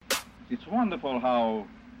It's wonderful how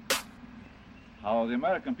the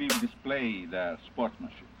American people display their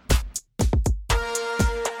sportsmanship.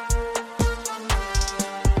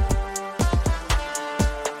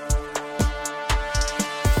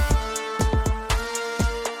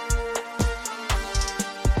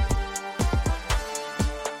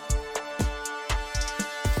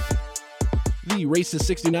 The racist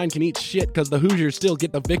 69 can eat shit because the Hoosiers still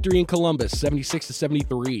get the victory in Columbus,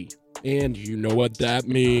 76-73. And you know what that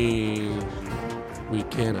means. We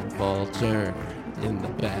cannot falter in the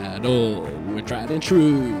battle. We're tried and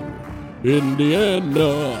true.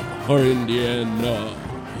 Indiana, or Indiana,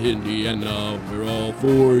 Indiana, we're all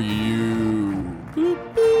for you.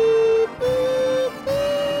 Boop, boop, boop,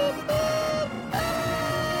 boop,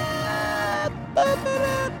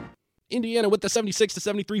 boop. Indiana with the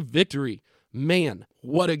 76-73 victory. Man,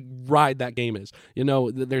 what a ride that game is. You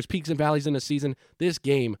know, there's peaks and valleys in a season. This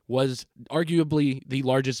game was arguably the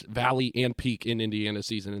largest valley and peak in Indiana's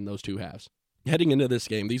season in those two halves. Heading into this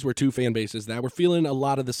game, these were two fan bases that were feeling a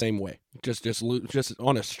lot of the same way. Just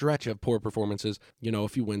on a stretch of poor performances, you know, a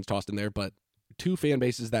few wins tossed in there, but two fan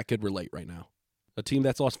bases that could relate right now. A team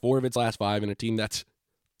that's lost 4 of its last 5 and a team that's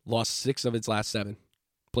lost 6 of its last 7.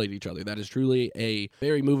 Played each other. That is truly a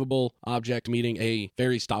very movable object meeting a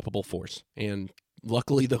very stoppable force. And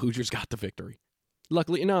luckily, the Hoosiers got the victory.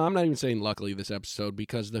 Luckily, no, I'm not even saying luckily this episode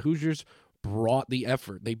because the Hoosiers brought the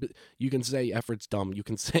effort. You can say effort's dumb. You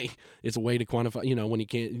can say it's a way to quantify, you know, when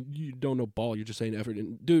you don't know ball, you're just saying effort.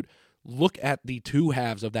 And dude, look at the two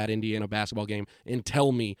halves of that Indiana basketball game and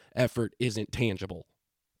tell me effort isn't tangible.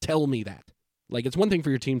 Tell me that. Like, it's one thing for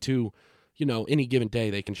your team to, you know, any given day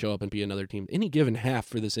they can show up and be another team. Any given half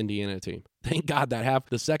for this Indiana team. Thank God that half.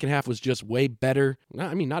 The second half was just way better.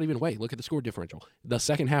 I mean, not even way. Look at the score differential. The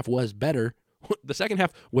second half was better. The second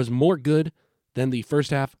half was more good than the first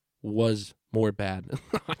half was more bad.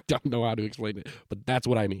 I don't know how to explain it, but that's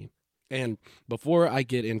what I mean. And before I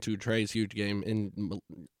get into Trey's huge game, and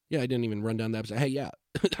yeah, I didn't even run down the episode. Hey, yeah,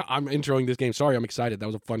 I'm introing this game. Sorry, I'm excited. That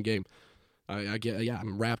was a fun game.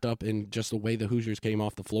 I'm wrapped up in just the way the Hoosiers came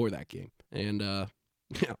off the floor that game. And,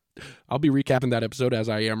 yeah, I'll be recapping that episode as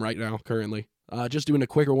I am right now, currently. Just doing a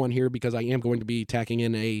quicker one here because I am going to be tacking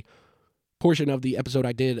in a portion of the episode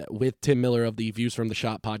I did with Tim Miller of the Views from the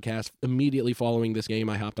Schott podcast. Immediately following this game,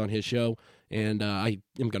 I hopped on his show, and I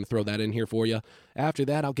am going to throw that in here for you. After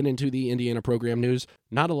that, I'll get into the Indiana program news.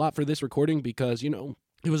 Not a lot for this recording because, you know,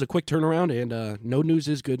 it was a quick turnaround, and no news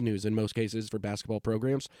is good news in most cases for basketball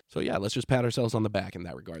programs. So, yeah, let's just pat ourselves on the back in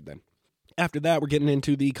that regard then. After that, we're getting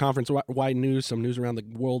into the conference-wide news, some news around the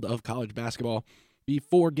world of college basketball,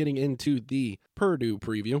 before getting into the Purdue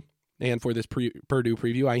preview. And for this Purdue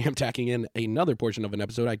preview, I am tacking in another portion of an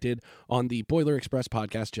episode I did on the Boiler Express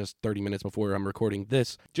podcast just 30 minutes before I'm recording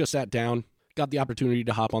this. Just sat down, got the opportunity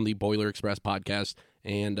to hop on the Boiler Express podcast,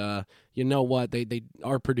 and you know what? They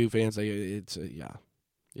are Purdue fans. It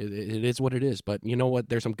is what it is, but you know what?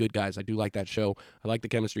 There's some good guys. I do like that show. I like the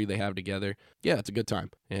chemistry they have together. Yeah, it's a good time,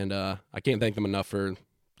 and I can't thank them enough for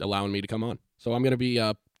allowing me to come on. So I'm going to be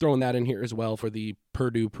throwing that in here as well for the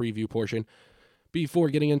Purdue preview portion before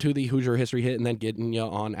getting into the Hoosier History Hit and then getting you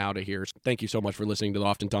on out of here. Thank you so much for listening to the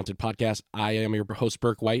Often Daunted podcast. I am your host,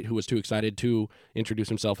 Burke White, who was too excited to introduce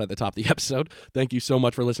himself at the top of the episode. Thank you so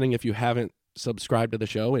much for listening. If you haven't subscribe to the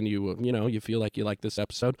show and you feel like you like this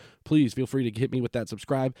episode, please feel free to hit me with that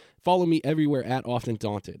subscribe. Follow me everywhere at Often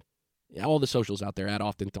Daunted. All the socials out there at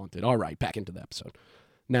Often Daunted. All right, back into the episode.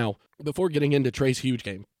 Now, before getting into Trey's huge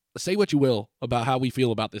game, say what you will about how we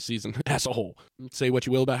feel about this season as a whole. Say what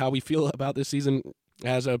you will about how we feel about this season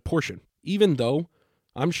as a portion. Even though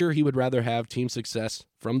I'm sure he would rather have team success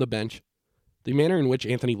from the bench, the manner in which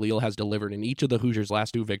Anthony Leal has delivered in each of the Hoosiers'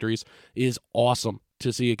 last 2 victories is awesome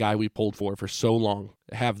to see a guy we pulled for so long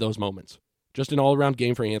have those moments. Just an all-around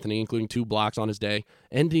game for Anthony, including 2 blocks on his day,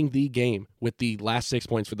 ending the game with the last 6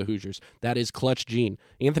 points for the Hoosiers. That is clutch gene.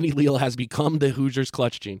 Anthony Leal has become the Hoosiers'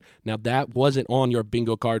 clutch gene. Now, that wasn't on your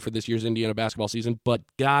bingo card for this year's Indiana basketball season, but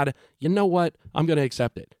God, you know what? I'm going to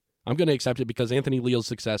accept it. I'm going to accept it because Anthony Leal's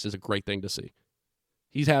success is a great thing to see.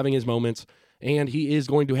 He's having his moments, and he is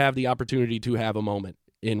going to have the opportunity to have a moment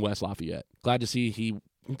in West Lafayette. Glad to see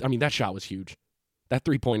that shot was huge. That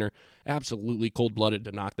three-pointer, absolutely cold-blooded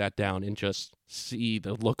to knock that down and just see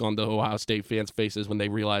the look on the Ohio State fans' faces when they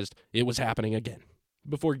realized it was happening again.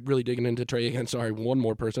 Before really digging into Trey again, sorry, one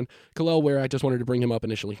more person. Kalel Ware, I just wanted to bring him up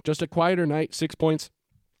initially. Just a quieter night, 6 points,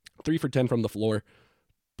 3 for 10 from the floor.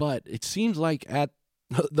 But it seems like at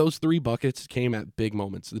those 3 buckets came at big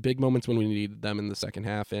moments. The big moments when we needed them in the second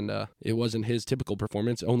half, and it wasn't his typical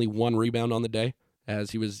performance. Only 1 rebound on the day,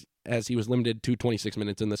 as he was as he was limited to 26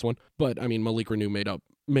 minutes in this one. But, I mean, Malik Renew made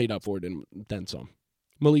up for it and then some.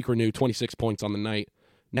 Malik Renew, 26 points on the night,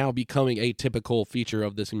 now becoming a typical feature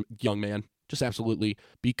of this young man. Just absolutely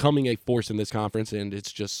becoming a force in this conference, and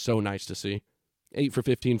it's just so nice to see. 8 for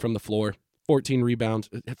 15 from the floor, 14 rebounds.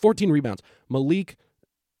 Malik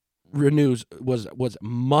Renew was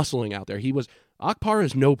muscling out there. Akpar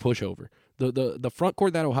is no pushover. The front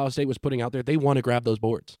court that Ohio State was putting out there, they want to grab those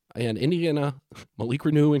boards. And Indiana, Malik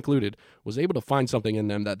Renew included, was able to find something in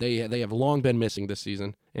them that they have long been missing this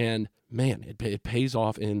season. And, man, it pays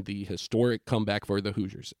off in the historic comeback for the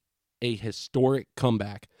Hoosiers. A historic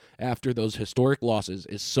comeback after those historic losses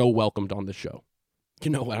is so welcomed on the show. You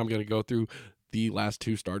know what? I'm going to go through the last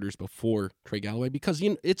two starters before Trey Galloway because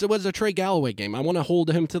it was a Trey Galloway game. I want to hold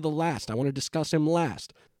him to the last. I want to discuss him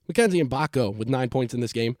last. Mackenzie Mbako with 9 points in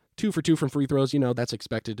this game, 2 for 2 from free throws. That's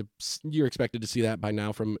expected. You're expected to see that by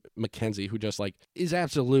now from Mackenzie, who just is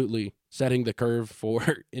absolutely setting the curve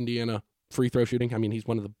for Indiana free throw shooting. I mean, he's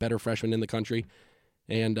one of the better freshmen in the country,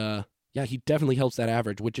 and yeah, he definitely helps that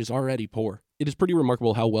average, which is already poor. It is pretty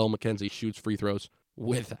remarkable how well Mackenzie shoots free throws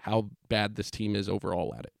with how bad this team is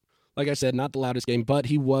overall at it. Like I said, not the loudest game, but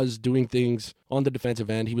he was doing things on the defensive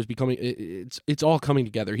end. He was becoming, it's all coming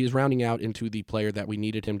together. He's rounding out into the player that we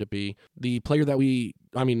needed him to be, the player that we,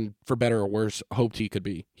 for better or worse, hoped he could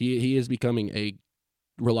be. He is becoming a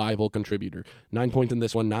reliable contributor. 9 points in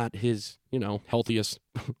this one, not his, healthiest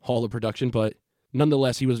haul of production, but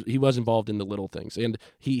nonetheless, he was involved in the little things, and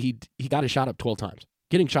he got his shot up 12 times.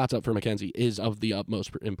 Getting shots up for Mackenzie is of the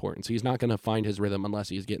utmost importance. He's not going to find his rhythm unless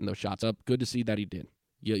he's getting those shots up. Good to see that he did.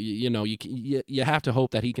 You have to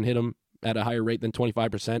hope that he can hit them at a higher rate than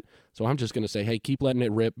 25%. So I'm just going to say, hey, keep letting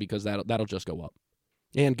it rip because that'll just go up.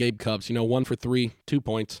 And Gabe Cubs, 1 for 3, 2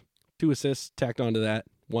 points, 2 assists tacked onto that,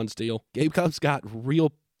 1 steal. Gabe Cubs got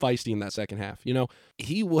real feisty in that second half.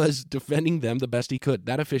 He was defending them the best he could.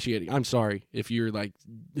 That officiating, I'm sorry if you're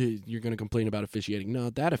you're going to complain about officiating.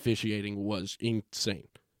 No, that officiating was insane.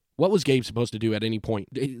 What was Gabe supposed to do at any point?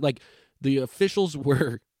 The officials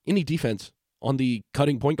were, any defense on the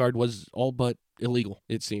cutting point guard was all but illegal,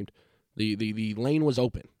 it seemed. The lane was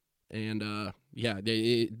open. And,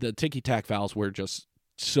 the ticky-tack fouls were just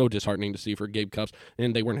so disheartening to see for Gabe Cubs,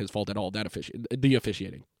 and they weren't his fault at all. The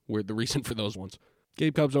officiating were the reason for those ones.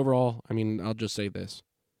 Gabe Cubs overall, I'll just say this.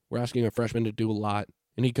 We're asking a freshman to do a lot,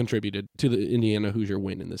 and he contributed to the Indiana Hoosier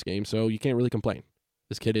win in this game, so you can't really complain.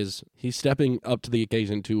 This kid he's stepping up to the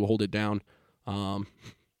occasion to hold it down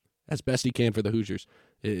as best he can for the Hoosiers.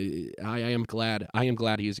 I am glad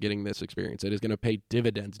he is getting this experience. It is going to pay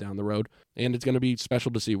dividends down the road, and it's going to be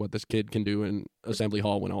special to see what this kid can do in Assembly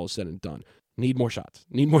Hall when all is said and done. Need more shots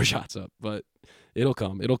up, but it'll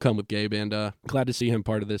come with Gabe, and glad to see him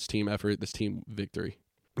part of this team effort, this team victory.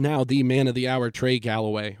 Now, the man of the hour, Trey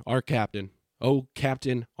Galloway, our captain. Oh,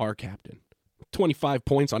 captain, our captain. 25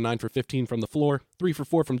 points on 9 for 15 from the floor, 3 for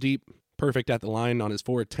 4 from deep, perfect at the line on his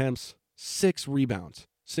 4 attempts, 6 rebounds,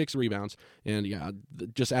 and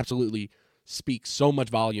just absolutely speaks so much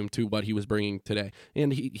volume to what he was bringing today.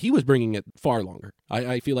 And he was bringing it far longer.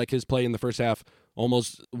 I feel like his play in the first half,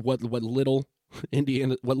 almost what little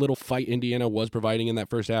fight Indiana was providing in that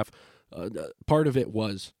first half, part of it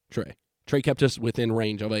was Trey. Trey kept us within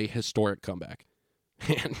range of a historic comeback.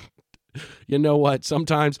 And you know what?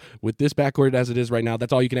 Sometimes with this backcourt as it is right now,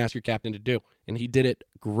 that's all you can ask your captain to do. And he did it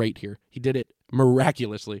great here. He did it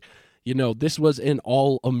miraculously. This was an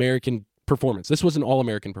all-American performance.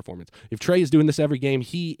 If Trey is doing this every game,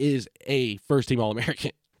 he is a first-team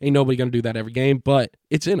All-American. Ain't nobody going to do that every game, but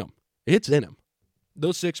it's in him.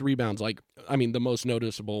 Those 6 rebounds, the most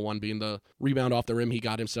noticeable one being the rebound off the rim he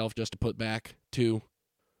got himself just to put back to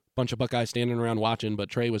bunch of Buckeyes standing around watching, but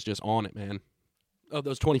Trey was just on it, man. Of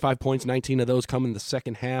those 25 points, 19 of those come in the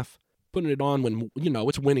second half, putting it on when,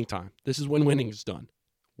 it's winning time. This is when winning is done.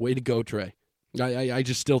 Way to go, Trey. I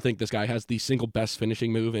just still think this guy has the single best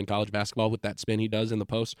finishing move in college basketball with that spin he does in the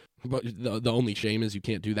post. But the only shame is you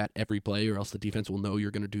can't do that every play or else the defense will know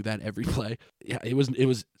you're going to do that every play. Yeah, it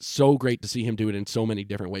was so great to see him do it in so many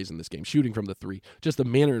different ways in this game. Shooting from the 3, just the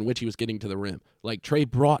manner in which he was getting to the rim. Trey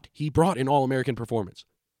brought an All-American performance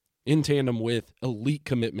in tandem with elite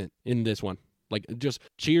commitment in this one. Just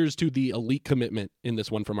cheers to the elite commitment in this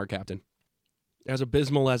one from our captain. As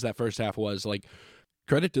abysmal as that first half was,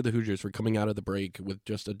 credit to the Hoosiers for coming out of the break with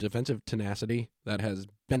just a defensive tenacity that has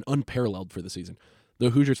been unparalleled for the season.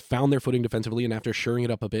 The Hoosiers found their footing defensively, and after shoring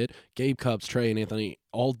it up a bit, Gabe Cubs, Trey, and Anthony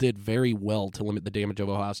all did very well to limit the damage of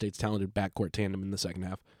Ohio State's talented backcourt tandem in the second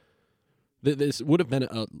half. This would have been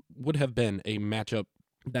a matchup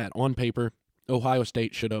that, on paper, Ohio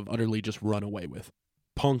State should have utterly just run away with.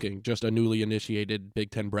 punking just a newly initiated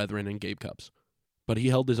Big Ten brethren in Gabe Cupps. But he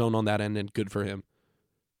held his own on that end, and good for him.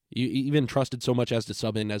 He even trusted so much as to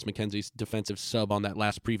sub in as McKenzie's defensive sub on that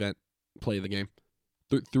last prevent play of the game.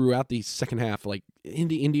 Throughout the second half, like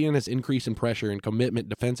Indiana's increase in pressure and commitment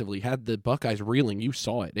defensively had the Buckeyes reeling. You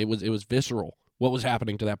saw it. It was visceral what was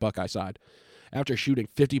happening to that Buckeye side. After shooting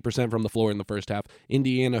 50% from the floor in the first half,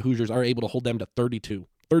 Indiana Hoosiers are able to hold them to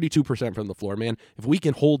 32% from the floor. Man, if we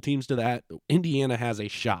can hold teams to that, Indiana has a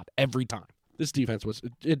shot every time. This defense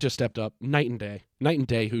it just stepped up night and day. Night and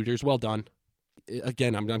day, Hoosiers. Well done.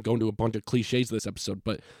 Again, I'm not going to a bunch of cliches this episode,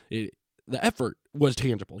 but the effort was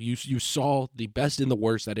tangible. You saw the best and the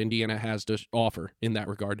worst that Indiana has to offer in that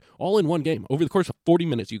regard, all in one game. Over the course of 40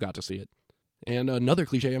 minutes, you got to see it. And another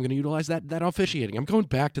cliche, I'm going to utilize that officiating. I'm going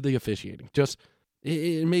back to the officiating. Just,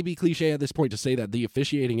 it may be cliche at this point to say that the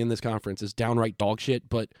officiating in this conference is downright dog shit,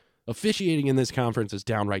 but officiating in this conference is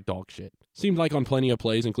downright dog shit. Seemed like on plenty of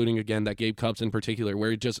plays, including, again, that Gabe Cupps in particular,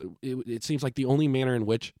 where it seems like the only manner in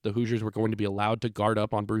which the Hoosiers were going to be allowed to guard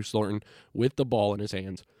up on Bruce Thornton with the ball in his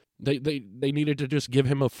hands, they needed to just give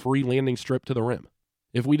him a free landing strip to the rim.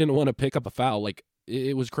 If we didn't want to pick up a foul, like,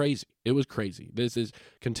 it was crazy. It was crazy. This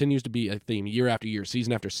continues to be a theme year after year,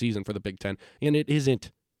 season after season for the Big Ten, and it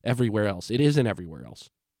isn't everywhere else. It isn't everywhere else.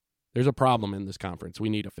 There's a problem in this conference. We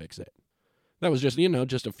need to fix it. That was just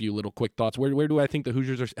a few little quick thoughts. Where do I think the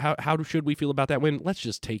Hoosiers are? How should we feel about that win? Let's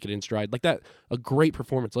just take it in stride. Like that, a great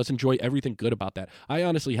performance. Let's enjoy everything good about that. I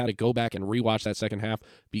honestly had to go back and rewatch that second half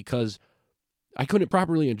because I couldn't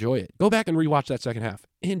properly enjoy it. Go back and rewatch that second half.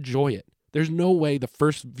 Enjoy it. There's no way the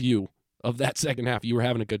first view of that second half you were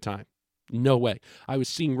having a good time. No way. I was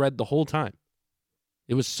seeing red the whole time.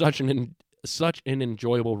 It was such an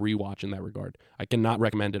enjoyable rewatch in that regard. I cannot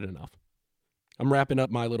recommend it enough. I'm wrapping up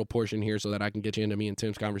my little portion here so that I can get you into me and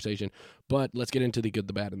Tim's conversation, but let's get into the good,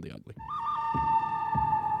 the bad, and the ugly.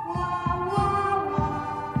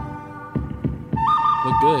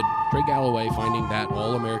 The good, Trey Galloway finding that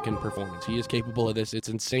All-American performance. He is capable of this. It's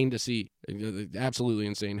insane to see. Absolutely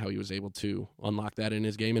insane how he was able to unlock that in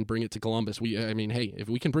his game and bring it to Columbus. Hey, if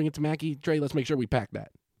we can bring it to Mackey, Trey, let's make sure we pack that.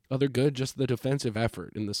 Other good, just the defensive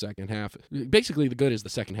effort in the second half. Basically, the good is the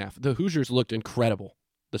second half. The Hoosiers looked incredible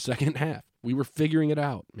the second half. We were figuring it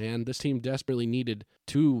out, man. This team desperately needed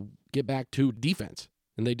to get back to defense,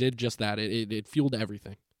 and they did just that. It fueled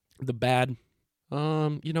everything. The bad,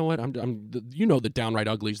 you know what? The downright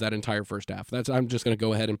uglies that entire first half. I'm just gonna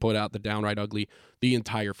go ahead and put out the downright ugly the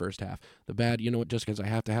entire first half. The bad, you know what? Just because I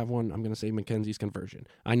have to have one, I'm gonna say McKenzie's conversion.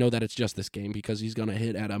 I know that it's just this game because he's gonna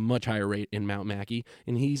hit at a much higher rate in Mount Mackey,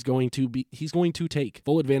 and he's going to take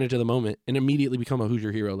full advantage of the moment and immediately become a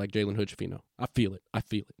Hoosier hero like Jalen Hood-Schifino. I feel it.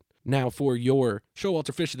 Now for your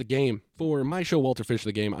Showalter Fish of the game, for my Showalter Fish of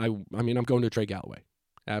the game, I'm going to Trey Galloway.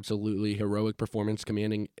 Absolutely heroic performance,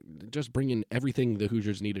 commanding, just bringing everything the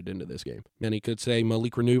Hoosiers needed into this game. Many could say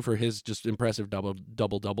Malik Renew for his just impressive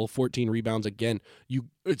double, 14 rebounds again.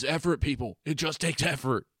 It's effort, people. It just takes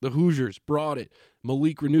effort. The Hoosiers brought it.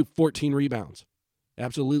 Malik Renew, 14 rebounds.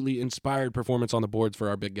 Absolutely inspired performance on the boards for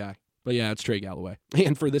our big guy. But yeah, it's Trey Galloway.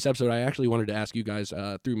 And for this episode, I actually wanted to ask you guys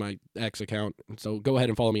through my X account. So go ahead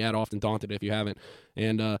and follow me at Often Daunted if you haven't.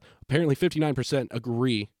 And apparently 59%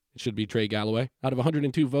 agree it should be Trey Galloway. Out of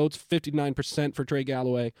 102 votes, 59% for Trey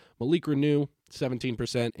Galloway. Malik Renew,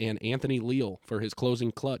 17%. And Anthony Leal for his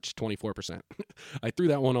closing clutch, 24%. I threw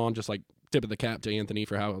that one on just like tip of the cap to Anthony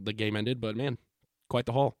for how the game ended. But man, quite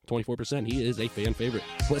the haul. 24%. He is a fan favorite.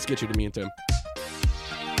 Let's get you to me and Tim.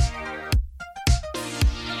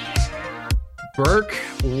 Burke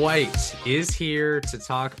White is here to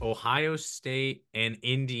talk Ohio State and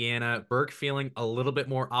Indiana. Burke feeling a little bit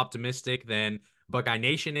more optimistic than Buckeye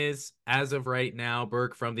Nation is as of right now.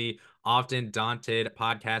 Burke from the Often Daunted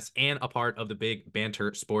podcast and a part of the Big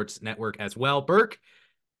Banter Sports Network as well. Burke,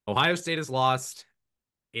 Ohio State has lost.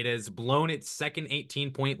 It has blown its second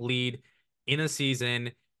 18-point lead in a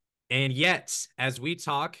season. And yet, as we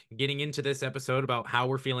talk, getting into this episode about how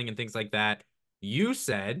we're feeling and things like that, you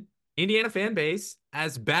said, Indiana fan base,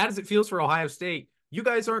 as bad as it feels for Ohio State, you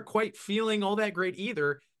guys aren't quite feeling all that great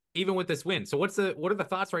either, even with this win. So what are the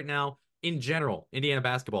thoughts right now in general, Indiana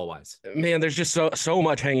basketball wise? Man, there's just so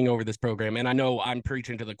much hanging over this program. And I know I'm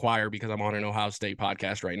preaching to the choir because I'm on an Ohio State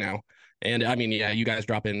podcast right now. And I mean, yeah, you guys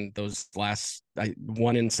drop in those last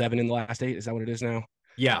 1 in 7 in the last 8. Is that what it is now?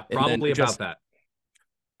 Yeah, probably about that.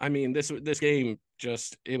 I mean, this game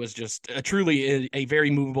it was just truly a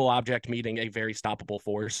very movable object meeting a very stoppable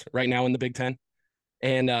force right now in the Big Ten.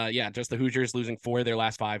 And just the Hoosiers losing 4 of their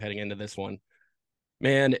last 5 heading into this one.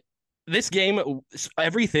 Man, this game,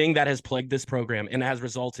 everything that has plagued this program and has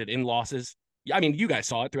resulted in losses. I mean, you guys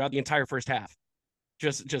saw it throughout the entire first half.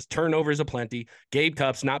 just turnovers aplenty. Gabe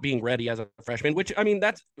Cupps not being ready as a freshman, which I mean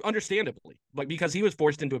that's understandably, but because he was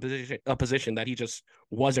forced into a position that he just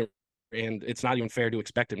wasn't, and it's not even fair to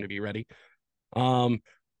expect him to be ready.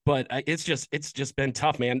 But it's just been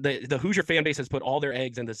tough, man. The Hoosier fan base has put all their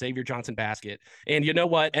eggs in the Xavier Johnson basket, and you know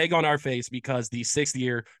what? Egg on our face because the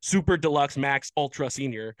 6th-year Super Deluxe Max Ultra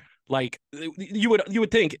Senior. Like you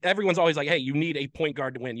would think everyone's always like, hey, you need a point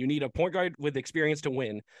guard to win. You need a point guard with experience to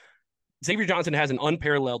win. Xavier Johnson has an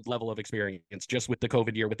unparalleled level of experience just with the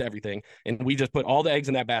COVID year, with everything. And we just put all the eggs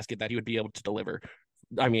in that basket that he would be able to deliver.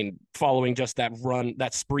 I mean, following just that run,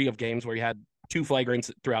 that spree of games where he had 2 flagrants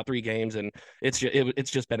throughout 3 games. And it's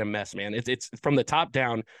just been a mess, man. It's from the top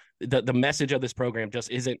down, the message of this program just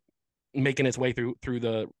isn't making its way through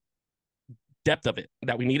the depth of it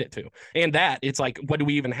that we need it to. And that it's like, what do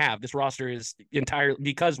we even have? This roster is entirely,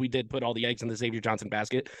 because we did put all the eggs in the Xavier Johnson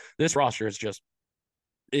basket. This roster is just,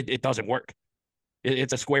 it doesn't work.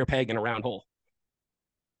 It's a square peg in a round hole.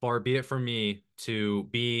 Far be it from me to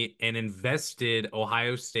be an invested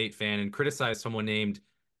Ohio State fan and criticize someone named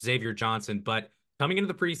Xavier Johnson, but coming into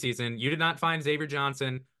the preseason, you did not find Xavier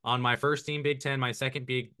Johnson on my first team Big Ten, my second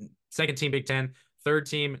team Big Ten, third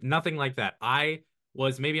team, nothing like that. I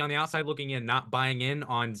was maybe on the outside looking in, not buying in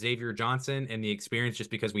on Xavier Johnson and the experience just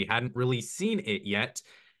because we hadn't really seen it yet.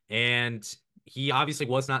 And he obviously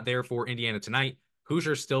was not there for Indiana tonight.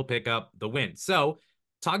 Hoosiers still pick up the win. So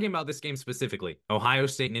talking about this game specifically, Ohio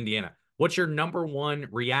State and Indiana, what's your number one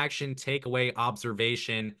reaction, takeaway,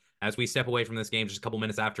 observation as we step away from this game just a couple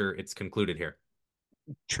minutes after it's concluded here?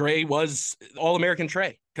 Trey was All-American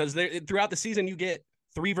Trey, because throughout the season, you get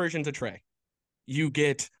 3 versions of Trey. You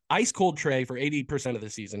get ice cold Trey for 80% of the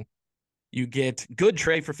season. You get good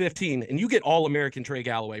Trey for 15, and you get All-American Trey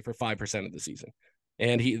Galloway for 5% of the season.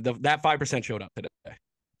 And that 5% showed up today.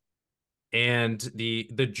 And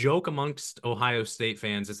the joke amongst Ohio State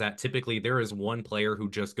fans is that typically there is one player who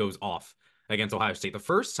just goes off against Ohio State. The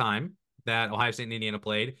first time that Ohio State and Indiana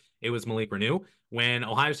played, it was Malik Reneau. When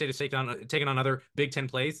Ohio State has taken on other Big Ten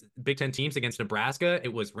teams against Nebraska,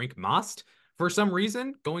 it was Rink Most for some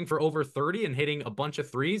reason, going for over 30 and hitting a bunch of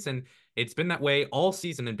threes. And it's been that way all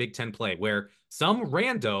season in Big Ten play, where some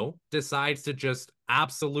rando decides to just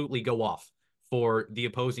absolutely go off for the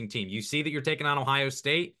opposing team. You see that you're taking on Ohio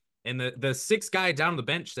State, and the 6th guy down the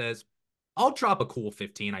bench says, I'll drop a cool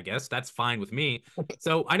 15, I guess. That's fine with me.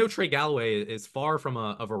 So I know Trey Galloway is far from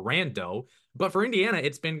of a rando, but for Indiana,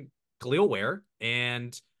 it's been Khalil Ware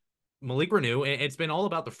and Malik Reneau. It's been all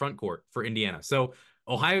about the front court for Indiana. So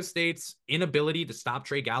Ohio State's inability to stop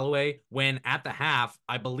Trey Galloway, when at the half,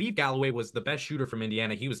 I believe Galloway was the best shooter from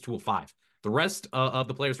Indiana. He was 2 of 5. The rest of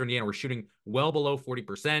the players for Indiana were shooting well below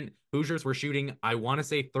 40%. Hoosiers were shooting, I want to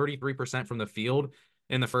say 33% from the field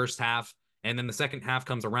in the first half. And then the second half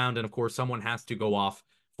comes around, and of course, someone has to go off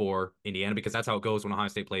for Indiana, because that's how it goes when Ohio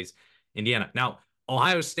State plays Indiana. Now,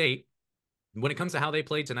 Ohio State, when it comes to how they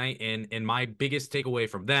played tonight, and my biggest takeaway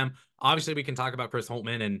from them, obviously we can talk about Chris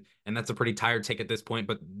Holtmann, and that's a pretty tired take at this point,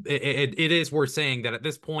 but it is worth saying that at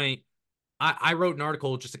this point, I wrote an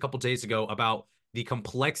article just a couple days ago about the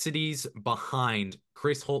complexities behind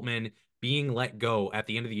Chris Holtmann being let go at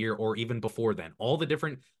the end of the year, or even before then. All the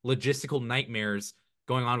different logistical nightmares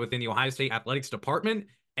going on within the Ohio State athletics department.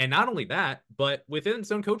 And not only that, but within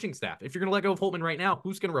its own coaching staff. If you're going to let go of Holtmann right now,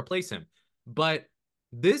 who's going to replace him? But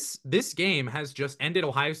this game has just ended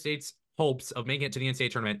Ohio State's hopes of making it to the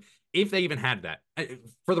NCAA tournament, if they even had that.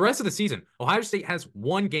 For the rest of the season, Ohio State has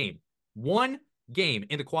one game in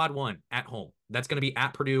the quad 1 at home. That's going to be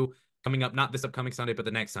at Purdue, coming up, not this upcoming Sunday, but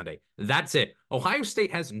the next Sunday. That's it. Ohio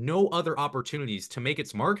State has no other opportunities to make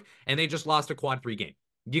its mark, and they just lost a quad 3 game.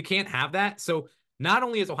 You can't have that. So not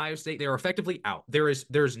only is Ohio State, they are effectively out.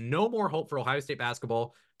 There's no more hope for Ohio State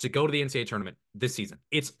basketball to go to the NCAA tournament this season.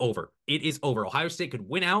 It's over. It is over. Ohio State could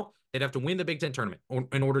win out. They'd have to win the Big Ten tournament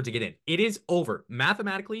in order to get in. It is over.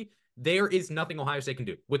 Mathematically, there is nothing Ohio State can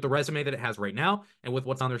do with the resume that it has right now and with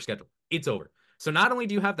what's on their schedule. It's over. So not only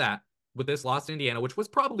do you have that with this loss to Indiana, which was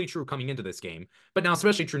probably true coming into this game, but now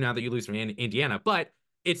especially true now that you lose from Indiana, but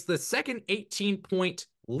it's the second 18-point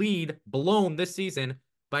lead blown this season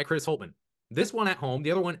by Chris Holtmann. This one at home,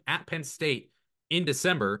 the other one at Penn State in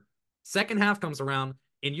December. Second half comes around.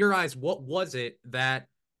 In your eyes, what was it that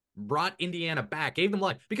brought Indiana back, gave them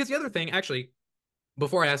life? Because the other thing, actually,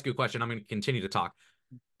 before I ask you a question, I'm going to continue to talk.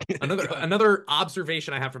 Another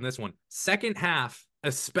observation I have from this one. Second half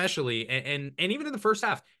especially, and even in the first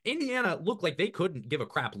half, Indiana looked like they couldn't give a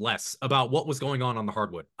crap less about what was going on the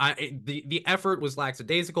hardwood. The effort was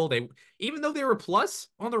lackadaisical. Even though they were plus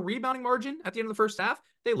on the rebounding margin at the end of the first half,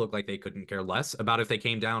 they looked like they couldn't care less about if they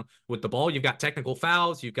came down with the ball. You've got technical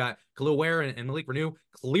fouls. You've got Khalil Ware and Malik Renew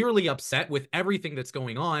clearly upset with everything that's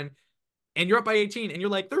going on, and you're up by 18, and you're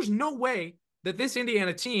like, there's no way that this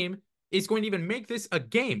Indiana team is going to even make this a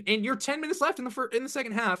game. And you're 10 minutes left in the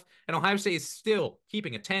second half, and Ohio State is still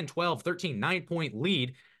keeping a 10, 12, 13, 9-point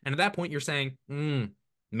lead. And at that point, you're saying, man,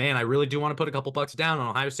 I really do want to put a couple bucks down on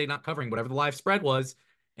Ohio State not covering whatever the live spread was.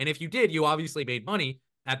 And if you did, you obviously made money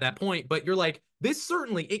at that point. But you're like,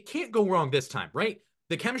 it can't go wrong this time, right?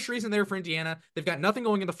 The chemistry isn't there for Indiana. They've got nothing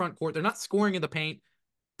going in the front court. They're not scoring in the paint.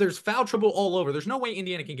 There's foul trouble all over. There's no way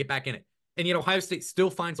Indiana can get back in it. And yet Ohio State still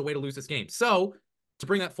finds a way to lose this game. So to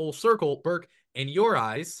bring that full circle, Burke, in your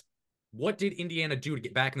eyes, what did Indiana do to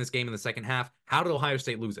get back in this game in the second half? How did Ohio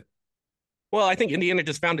State lose it? Well, I think Indiana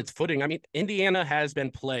just found its footing. I mean, Indiana has been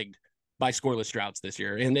plagued by scoreless droughts this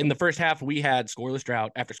year. And in the first half, we had scoreless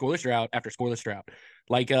drought after scoreless drought after scoreless drought.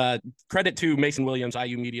 Like, credit to Mason Williams,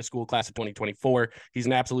 IU Media School class of 2024. He's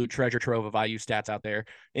an absolute treasure trove of IU stats out there,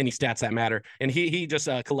 any stats that matter. And he just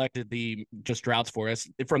collected the just droughts for us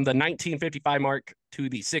from the 1955 mark to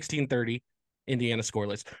the 1630. Indiana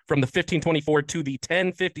scoreless. From the 1524 to the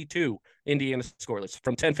 1052, Indiana scoreless.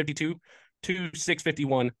 From 1052 to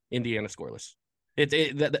 651, Indiana scoreless.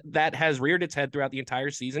 That has reared its head throughout the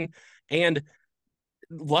entire season, and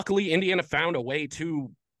luckily Indiana found a way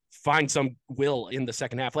to find some will in the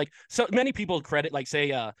second half. Like, so many people credit, like,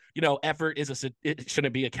 say, effort it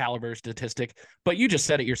shouldn't be a caliber statistic, but you just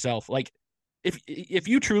said it yourself. Like, if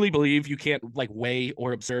you truly believe you can't like weigh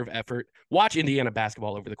or observe effort, watch Indiana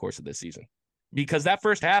basketball over the course of this season, because that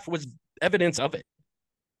first half was evidence of it.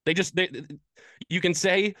 You can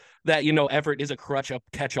say that, effort is a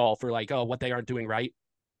catch-all for like, what they aren't doing right.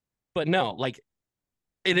 But no, like,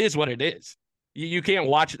 it is what it is. You can't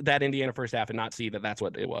watch that Indiana first half and not see that that's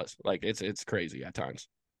what it was. Like, it's crazy at times.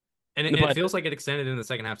 And it feels like it extended in the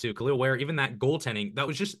second half too. Khalil Ware, even that goaltending, that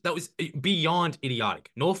was beyond idiotic.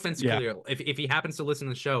 No offense to Khalil. If he happens to listen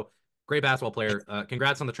to the show, great basketball player.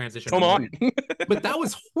 Congrats on the transition. Come on. But that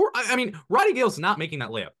was I mean, Roddy Gale's not making that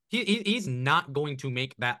layup. He's not going to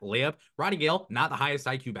make that layup. Roddy Gale, not the highest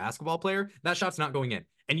IQ basketball player. That shot's not going in.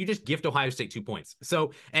 And you just gift Ohio State 2 points.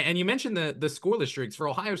 So, and you mentioned the scoreless streaks for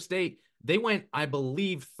Ohio State. They went, I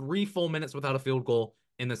believe, 3 full minutes without a field goal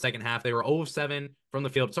in the second half. They were 0 of 7 from the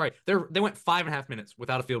field. Sorry, they went 5.5 minutes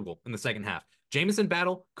without a field goal in the second half. Jamison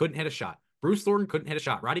Battle couldn't hit a shot. Bruce Thornton couldn't hit a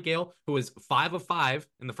shot. Roddy Gale, who was 5 of 5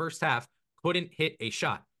 in the first half, couldn't hit a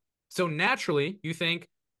shot. So naturally, you think,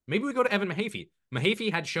 maybe we go to Evan Mahaffey. Mahaffey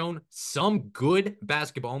had shown some good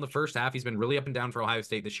basketball in the first half. He's been really up and down for Ohio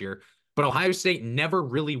State this year, but Ohio State never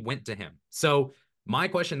really went to him. So my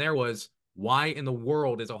question there was, why in the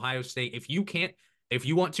world is Ohio State, if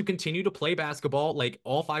you want to continue to play basketball, like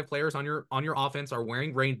all 5 players on your offense are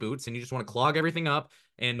wearing rain boots and you just want to clog everything up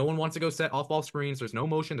and no one wants to go set off-ball screens, there's no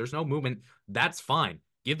motion, there's no movement, that's fine.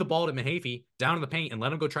 Give the ball to Mahaffey down in the paint and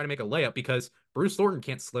let him go try to make a layup, because Bruce Thornton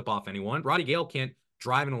can't slip off anyone. Roddy Gale can't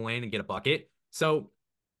drive in the lane and get a bucket. So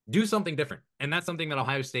do something different. And that's something that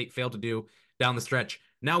Ohio State failed to do down the stretch.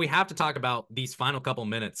 Now we have to talk about these final couple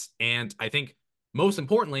minutes. And I think most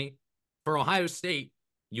importantly for Ohio State,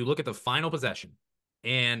 you look at the final possession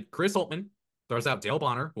and Chris Holtmann throws out Dale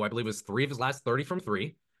Bonner, who I believe was 3 of his last 30 from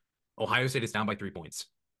 3. Ohio State is down by 3 points.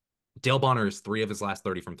 Dale Bonner is 3 of his last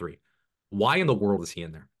 30 from 3. Why in the world is he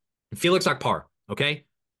in there? Felix Akpar, okay?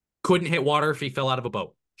 Couldn't hit water if he fell out of a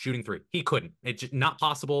boat shooting 3. He couldn't. It's just not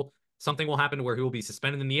possible. Something will happen to where he will be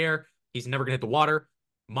suspended in the air. He's never going to hit the water.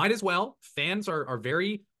 Might as well. Fans are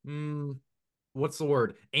very, what's the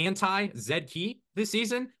word? Anti-Zed Key this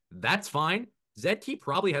season. That's fine. Zed Key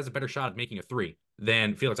probably has a better shot at making a 3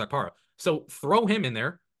 than Felix Akpara. So throw him in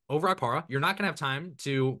there over Akpara. You're not going to have time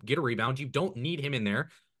to get a rebound. You don't need him in there.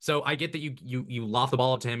 So I get that you loft the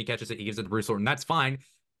ball up to him. He catches it. He gives it to Bruce Thornton. That's fine.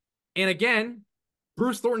 And again,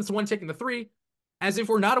 Bruce Thornton's the one taking the 3, as if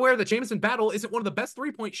we're not aware that Jamison Battle isn't one of the best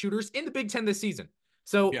 3-point shooters in the Big Ten this season.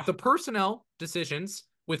 So the personnel decisions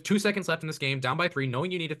with 2 seconds left in this game, down by 3,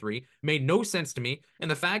 knowing you need a 3, made no sense to me. And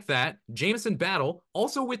the fact that Jamison Battle,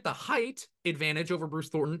 also with the height advantage over Bruce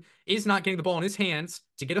Thornton, is not getting the ball in his hands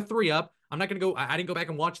to get a 3 up. I'm not going to go, I didn't go back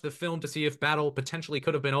and watch the film to see if Battle potentially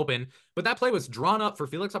could have been open, but that play was drawn up for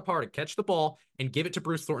Felix Akpar to catch the ball and give it to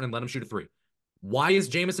Bruce Thornton and let him shoot a 3. Why is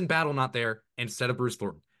Jamison Battle not there instead of Bruce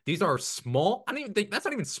Thornton? These are small. I don't even think that's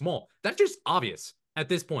not even small. That's just obvious at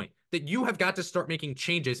this point that you have got to start making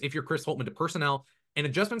changes if you're Chris Holtmann to personnel, and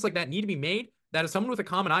adjustments like that need to be made. That as someone with a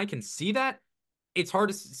common eye can see that. it's hard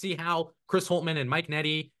to see how Chris Holtmann and Mike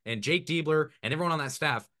Nettie and Jake Diebler and everyone on that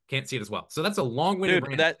staff can't see it as well. So that's a long-winded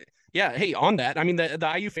rant. Hey, on that, I mean,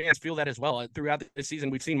 the IU fans feel that as well. Throughout this season,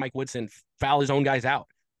 we've seen Mike Woodson foul his own guys out.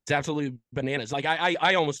 It's absolutely bananas. Like,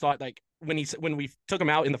 I almost thought, like, when we took him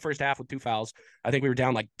out in the first half with 2 fouls, I think we were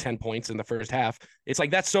down like 10 points in the first half. It's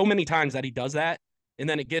like, that's so many times that he does that, and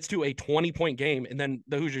then it gets to a 20-point game, and then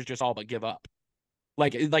the Hoosiers just all but give up.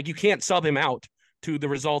 Like you can't sub him out to the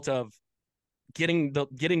result of getting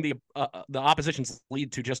the opposition's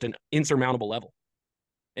lead to just an insurmountable level.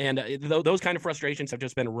 And those kind of frustrations have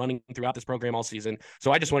just been running throughout this program all season.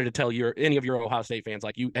 So I just wanted to tell any of your Ohio State fans,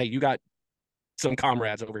 like, you got some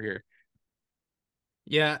comrades over here.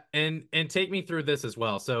 Yeah, and take me through this as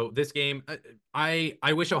well. So this game, I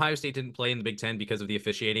wish Ohio State didn't play in the Big Ten because of the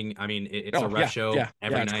officiating. I mean, it's a ref show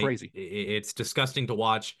every night. Crazy. It's disgusting to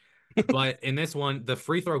watch. But in this one, the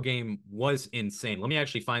free throw game was insane. Let me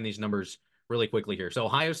actually find these numbers really quickly here. So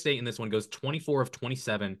Ohio State in this one goes 24 of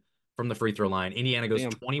 27 from the free throw line. Indiana goes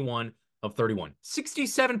 21 of 31.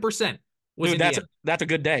 67% was Dude, Indiana. That's a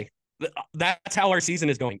good day. That's how our season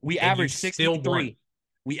is going. We averaged 63.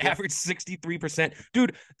 We averaged 63%.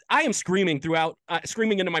 Dude, I am screaming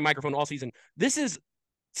into my microphone all season. This is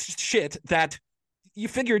shit that you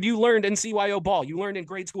figured you learned in CYO ball. You learned in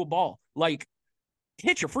grade school ball. Like,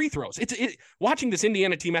 hit your free throws. Watching this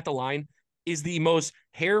Indiana team at the line is the most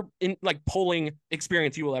pulling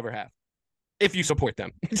experience you will ever have if you support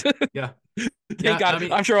them. Yeah. Thank God. I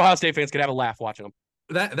mean, I'm sure Ohio State fans could have a laugh watching them.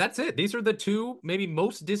 That's it. These are the two maybe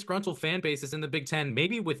most disgruntled fan bases in the Big Ten,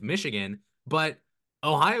 maybe with Michigan, but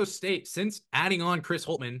Ohio State, since adding on Chris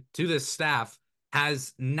Holtmann to this staff,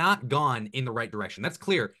 has not gone in the right direction. That's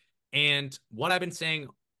clear. And what I've been saying,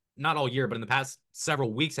 not all year, but in the past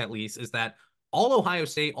several weeks at least, is that all Ohio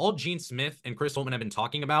State, all Gene Smith and Chris Holtmann have been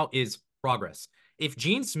talking about is progress. If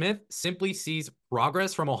Gene Smith simply sees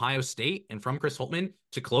progress from Ohio State and from Chris Holtmann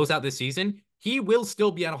to close out this season, he will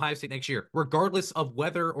still be at Ohio State next year, regardless of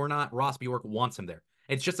whether or not Ross Bjork wants him there.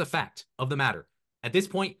 It's just a fact of the matter. At this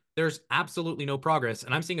point, there's absolutely no progress.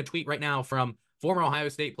 And I'm seeing a tweet right now from former Ohio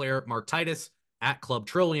State player Mark Titus at Club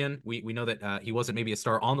Trillion. We know that he wasn't maybe a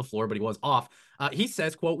star on the floor, but he was off. He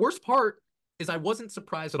says, quote, "Worst part is I wasn't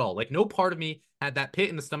surprised at all. Like, no part of me had that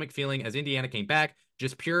pit in the stomach feeling as Indiana came back,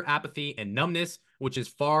 just pure apathy and numbness, which is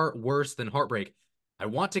far worse than heartbreak. I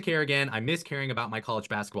want to care again. I miss caring about my college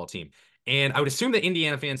basketball team." And I would assume that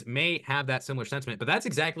Indiana fans may have that similar sentiment, but that's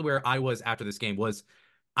exactly where I was after this game.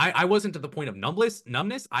 I wasn't to the point of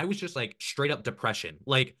numbness. I was just like straight up depression.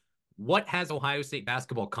 Like, what has Ohio State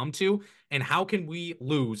basketball come to? And how can we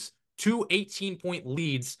lose 2 18-point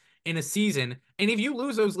leads in a season? And if you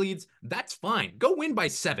lose those leads, that's fine. Go win by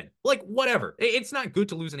 7. Like, whatever. It's not good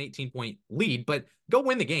to lose an 18-point lead, but go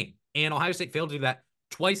win the game. And Ohio State failed to do that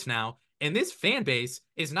twice now. And this fan base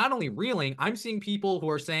is not only reeling, I'm seeing people who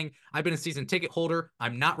are saying, I've been a season ticket holder.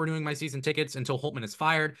 I'm not renewing my season tickets until Holtmann is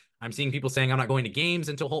fired. I'm seeing people saying I'm not going to games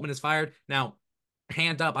until Holtmann is fired. Now,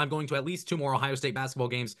 hand up, I'm going to at least 2 more Ohio State basketball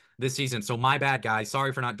games this season. So my bad, guys.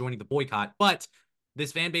 Sorry for not joining the boycott. But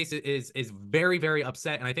this fan base is very, very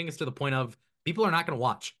upset. And I think it's to the point of people are not going to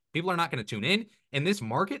watch. People are not going to tune in. And this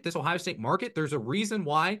market, this Ohio State market, there's a reason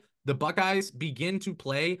why the Buckeyes begin to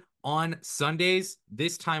play on Sundays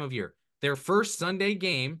this time of year. Their first Sunday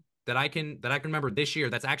game that I can remember this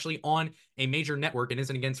year that's actually on a major network and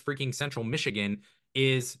isn't against freaking Central Michigan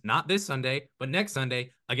is not this Sunday, but next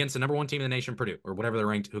Sunday against the number 1 team in the nation, Purdue, or whatever they're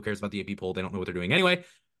ranked. Who cares about the AP poll? They don't know what they're doing. Anyway,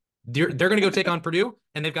 they're going to go take on Purdue,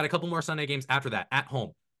 and they've got a couple more Sunday games after that at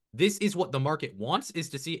home. This is what the market wants, is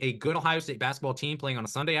to see a good Ohio State basketball team playing on a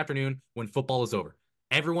Sunday afternoon when football is over.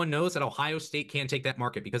 Everyone knows that Ohio State can't take that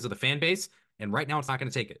market because of the fan base, and right now it's not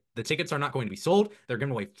going to take it. The tickets are not going to be sold. They're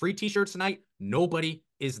giving away free t-shirts tonight. Nobody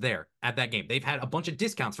is there at that game. They've had a bunch of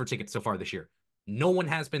discounts for tickets so far this year. No one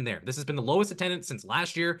has been there. This has been the lowest attendance since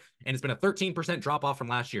last year, and it's been a 13% drop-off from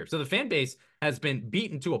last year. So the fan base has been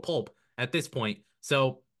beaten to a pulp at this point.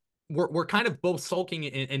 So we're kind of both sulking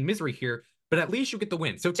in misery here, but at least you get the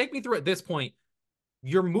win. So take me through at this point.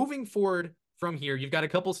 You're moving forward from here. You've got a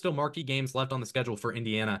couple still marquee games left on the schedule for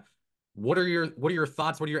Indiana. What are your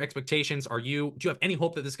thoughts? What are your expectations? Do you have any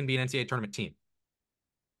hope that this can be an NCAA tournament team?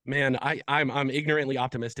 Man, I'm ignorantly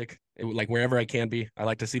optimistic. Like, wherever I can be, I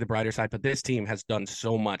like to see the brighter side. But this team has done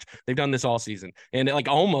so much. They've done this all season, and like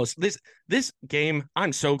almost this game,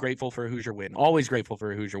 I'm so grateful for a Hoosier win. Always grateful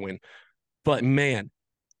for a Hoosier win. But man,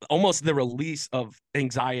 almost the release of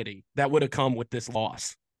anxiety that would have come with this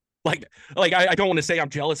loss. Like I don't want to say I'm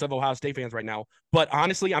jealous of Ohio State fans right now, but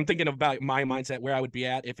honestly, I'm thinking about my mindset where I would be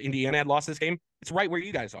at if Indiana had lost this game. It's right where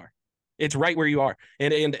you guys are. It's right where you are,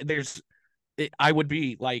 and I would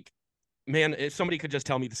be like, man, if somebody could just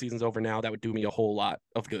tell me the season's over now, that would do me a whole lot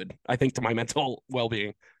of good, I think, to my mental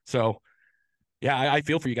well-being. So, yeah, I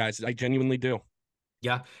feel for you guys. I genuinely do.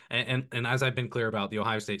 Yeah, and as I've been clear about, the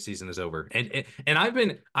Ohio State season is over, and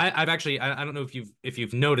I've actually I don't know if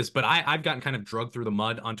you've noticed, but I've gotten kind of dragged through the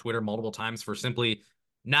mud on Twitter multiple times for simply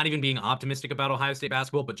not even being optimistic about Ohio State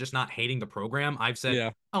basketball, but just not hating the program. I've said Yeah.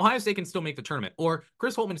 Ohio State can still make the tournament, or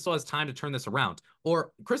Chris Holtmann still has time to turn this around,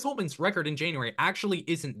 or Chris Holtmann's record in January actually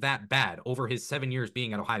isn't that bad over his 7 years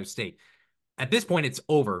being at Ohio State. At this point, it's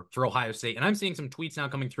over for Ohio State, and I'm seeing some tweets now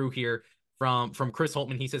coming through here from Chris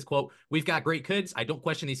Holtmann. He says, quote, "We've got great kids. I don't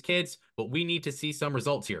question these kids, but we need to see some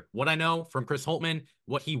results here." What I know from Chris Holtmann,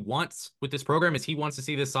 what he wants with this program is he wants to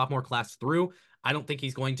see this sophomore class through. I don't think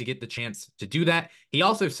he's going to get the chance to do that. He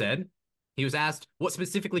also said, he was asked what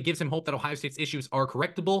specifically gives him hope that Ohio State's issues are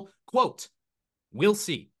correctable. Quote, "We'll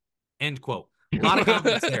see." End quote. A lot of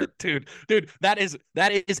confidence there. Dude, that is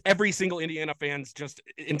every single Indiana fan's just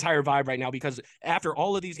entire vibe right now, because after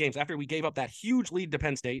all of these games, after we gave up that huge lead to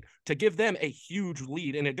Penn State, to give them a huge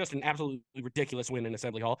lead and just an absolutely ridiculous win in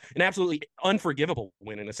Assembly Hall, an absolutely unforgivable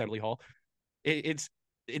win in Assembly Hall, it's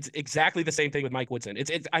exactly the same thing with Mike Woodson.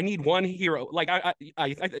 It's I need one hero. Like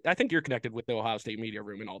I think you're connected with the Ohio State media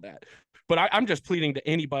room and all that, but I'm just pleading to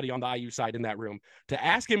anybody on the IU side in that room to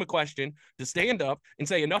ask him a question, to stand up and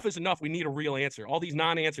say enough is enough. We need a real answer. All these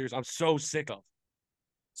non-answers, I'm so sick of.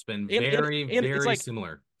 It's been very it's like,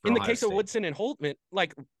 similar in the Ohio case State. of Woodson and Holtman.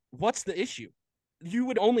 Like, what's the issue? You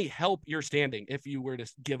would only help your standing if you were to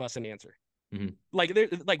give us an answer. Mm-hmm.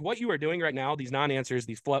 Like what you are doing right now, these non-answers,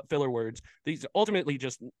 these filler words, these ultimately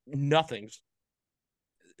just nothings.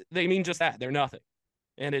 They mean just that. They're nothing.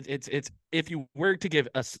 And it's if you were to give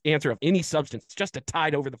us answer of any substance, just to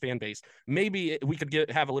tide over the fan base, maybe we could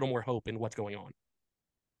have a little more hope in what's going on.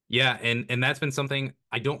 Yeah, and that's been something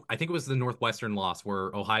I think it was the Northwestern loss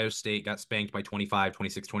where Ohio State got spanked by 25,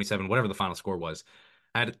 26, 27, whatever the final score was.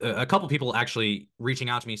 I had a couple people actually reaching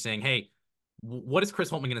out to me saying, "Hey, what is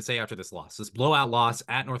Chris Holtmann going to say after this loss, this blowout loss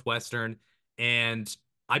at Northwestern?" And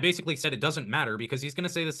I basically said it doesn't matter because he's going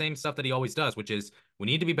to say the same stuff that he always does, which is we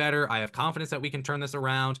need to be better. I have confidence that we can turn this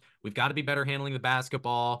around. We've got to be better handling the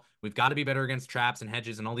basketball. We've got to be better against traps and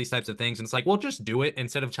hedges and all these types of things. And it's like, well, just do it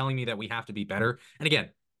instead of telling me that we have to be better. And again,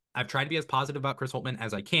 I've tried to be as positive about Chris Holtmann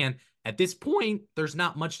as I can. At this point, there's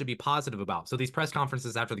not much to be positive about. So these press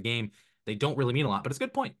conferences after the game, they don't really mean a lot, but it's a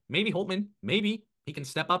good point. Maybe Holtmann, maybe he can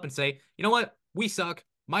step up and say, you know what? We suck.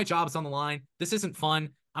 My job's on the line. This isn't fun.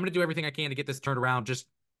 I'm going to do everything I can to get this turned around. Just,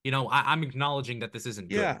 I'm acknowledging that this isn't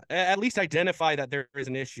good. Yeah, at least identify that there is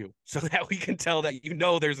an issue so that we can tell that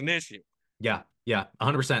there's an issue. Yeah,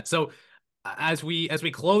 100%. So as we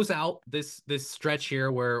close out this stretch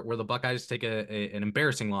here where the Buckeyes take an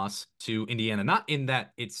embarrassing loss to Indiana, not in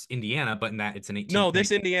that it's Indiana, but in that it's an 18. No,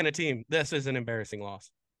 this Indiana team, this is an embarrassing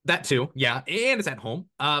loss. That too, yeah, and it's at home.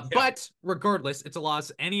 But regardless, it's a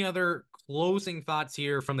loss. Any other closing thoughts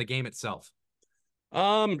here from the game itself?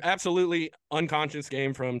 Absolutely unconscious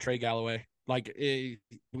game from Trey Galloway. Like the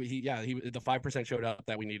 5% showed up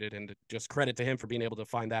that we needed, and just credit to him for being able to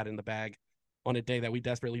find that in the bag on a day that we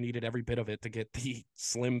desperately needed every bit of it to get the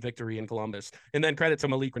slim victory in Columbus. And then credit to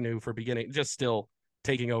Malik Renew for still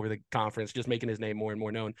taking over the conference, just making his name more and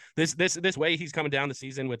more known. This way he's coming down the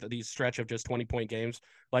season with these stretch of just 20-point games.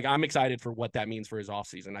 Like, I'm excited for what that means for his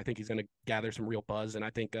offseason. I think he's going to gather some real buzz, and I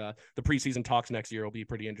think the preseason talks next year will be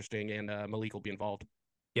pretty interesting, and Malik will be involved.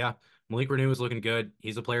 Yeah, Malik Renew is looking good.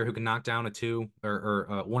 He's a player who can knock down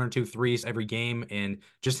one or two threes every game, and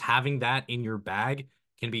just having that in your bag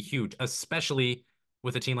can be huge, especially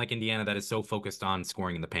with a team like Indiana that is so focused on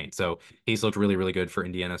scoring in the paint. So he's looked really, really good for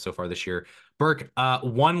Indiana so far this year. Burke,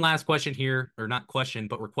 one last question here, or not question,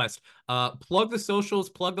 but request. Plug the socials,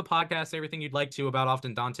 plug the podcast, everything you'd like to about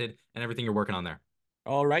Often Daunted and everything you're working on there.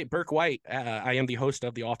 All right, Burke White. I am the host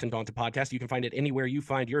of the Often Daunted podcast. You can find it anywhere you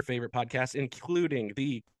find your favorite podcasts, including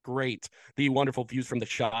the wonderful Views from the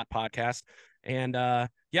Schott podcast. And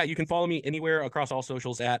you can follow me anywhere across all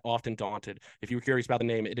socials at Often Daunted. If you were curious about the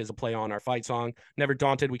name, it is a play on our fight song, Never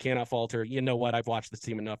Daunted, We Cannot Falter. You know what? I've watched this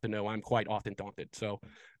team enough to know I'm quite often daunted. So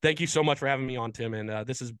thank you so much for having me on, Tim. And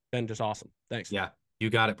this has been just awesome. Thanks. Yeah. You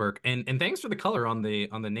got it, Burke. And thanks for the color on the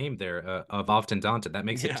name there of Often Daunted. That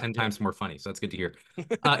makes it 10 times more funny. So that's good to hear.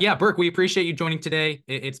 Burke, we appreciate you joining today.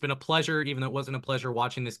 It's been a pleasure, even though it wasn't a pleasure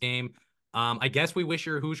watching this game. I guess we wish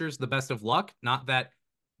your Hoosiers the best of luck. Not that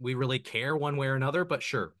we really care one way or another, but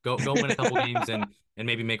sure, go win a couple games and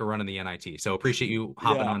maybe make a run in the NIT. So appreciate you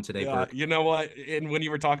hopping on today, Burke. You know what? And when you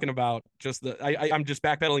were talking about just I'm just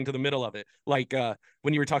backpedaling to the middle of it. Like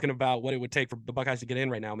when you were talking about what it would take for the Buckeyes to get in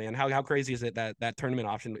right now, man, how crazy is it that tournament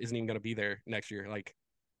option isn't even going to be there next year? Like,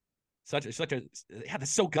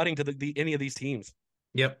 That's so gutting to the any of these teams.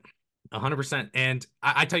 Yep, 100%. And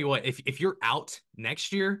I tell you what, if you're out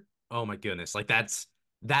next year, oh my goodness, like that's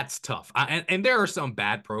tough. And there are some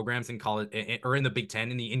bad programs in college or in the Big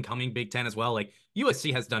Ten, in the incoming Big Ten as well. Like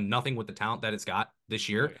USC has done nothing with the talent that it's got this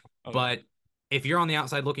year. But if you're on the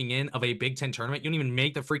outside looking in of a Big Ten tournament, you don't even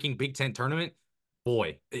make the freaking Big Ten tournament.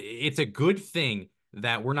 Boy, it's a good thing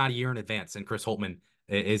that we're not a year in advance and Chris Holtmann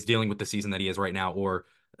is dealing with the season that he is right now, or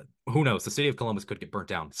who knows, the city of Columbus could get burnt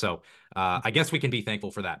down. So I guess we can be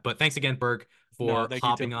thankful for that. But thanks again, Burke, for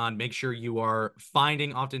hopping on. Make sure you are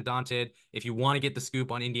finding Often Daunted if you want to get the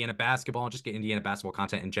scoop on Indiana basketball and just get Indiana basketball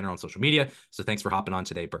content in general on social media. So thanks for hopping on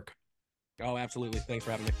today, Burke. Oh, absolutely. Thanks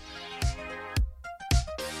for having me.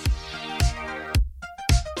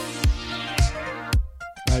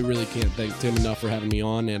 I really can't thank Tim enough for having me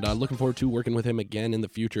on, and looking forward to working with him again in the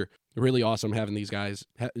future. Really awesome having these guys,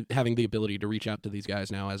 having the ability to reach out to these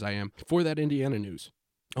guys now as I am for that Indiana news.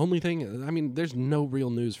 Only thing, I mean, there's no real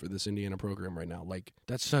news for this Indiana program right now. Like,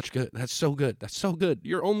 that's such good. That's so good. That's so good.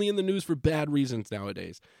 You're only in the news for bad reasons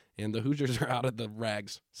nowadays. And the Hoosiers are out of the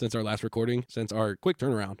rags since our last recording, since our quick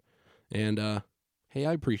turnaround. And, hey,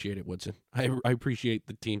 I appreciate it, Woodson. I appreciate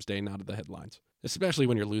the team staying out of the headlines. Especially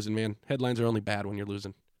when you're losing, man. Headlines are only bad when you're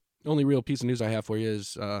losing. The only real piece of news I have for you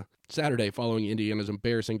is Saturday, following Indiana's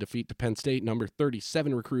embarrassing defeat to Penn State, number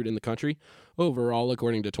 37 recruit in the country. Overall,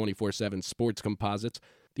 according to 24/7 Sports Composites,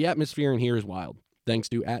 the atmosphere in here is wild. Thanks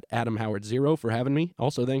to @AdamHoward0 for having me.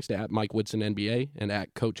 Also thanks to @MikeWoodson NBA and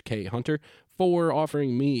 @CoachKHunter for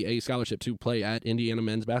offering me a scholarship to play at Indiana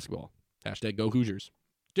men's basketball. #Go Hoosiers.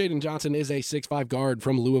 Jaden Johnson is a 6'5" guard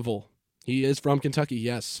from Louisville. He is from Kentucky,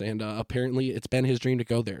 yes, and apparently it's been his dream to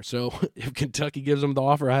go there. So if Kentucky gives him the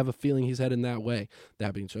offer, I have a feeling he's heading that way.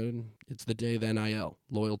 That being said, it's the day of the NIL.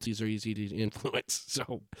 Loyalties are easy to influence,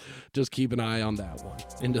 so just keep an eye on that one.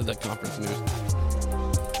 Into the conference news.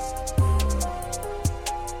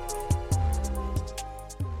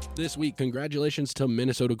 This week, congratulations to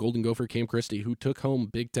Minnesota Golden Gopher Cam Christie, who took home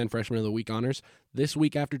Big Ten Freshman of the Week honors this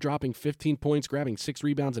week after dropping 15 points, grabbing 6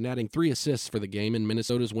 rebounds, and adding 3 assists for the game in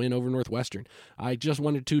Minnesota's win over Northwestern. I just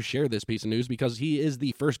wanted to share this piece of news because he is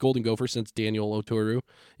the first Golden Gopher since Daniel Oturu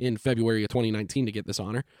in February of 2019 to get this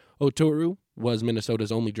honor. Oturu was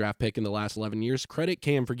Minnesota's only draft pick in the last 11 years. Credit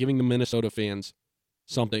Cam for giving the Minnesota fans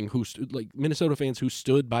something Minnesota fans who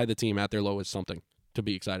stood by the team at their lowest something to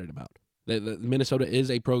be excited about. The Minnesota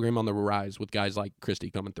is a program on the rise with guys like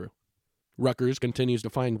Christie coming through. Rutgers continues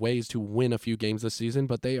to find ways to win a few games this season,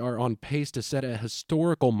 but they are on pace to set a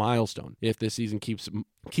historical milestone if this season keeps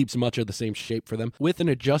much of the same shape for them. With an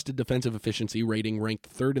adjusted defensive efficiency rating ranked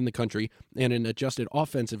 3rd in the country and an adjusted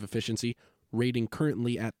offensive efficiency rating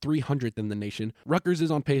currently at 300th in the nation, Rutgers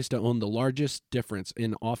is on pace to own the largest difference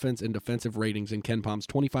in offense and defensive ratings in KenPom's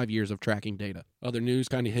 25 years of tracking data. Other news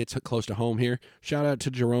kind of hits close to home here. Shout out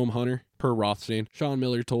to Jerome Hunter. Per Rothstein, Sean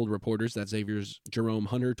Miller told reporters that Xavier's Jerome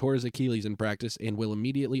Hunter tore his Achilles in practice and will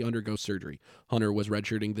immediately undergo surgery. Hunter was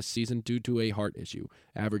redshirting this season due to a heart issue,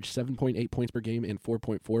 averaged 7.8 points per game and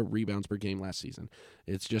 4.4 rebounds per game last season.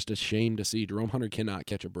 It's just a shame to see. Jerome Hunter cannot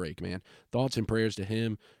catch a break, man. Thoughts and prayers to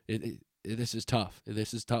him. This is tough.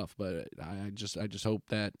 This is tough, but I just hope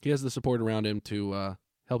that he has the support around him to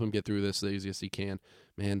help him get through this the easiest he can.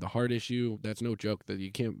 Man, the heart issue, that's no joke. That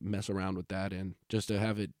you can't mess around with that, and just to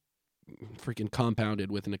have it freaking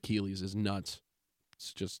compounded with an Achilles is nuts.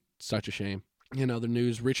 It's just such a shame. In other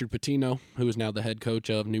news, Richard Pitino, who is now the head coach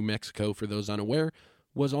of New Mexico for those unaware,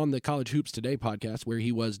 was on the College Hoops Today podcast where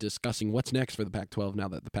he was discussing what's next for the Pac-12 now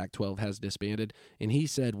that the Pac-12 has disbanded, and he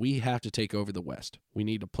said, we have to take over the West. We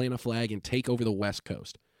need to plant a flag and take over the West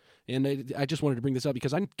Coast. And I just wanted to bring this up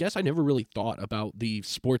because I guess I never really thought about the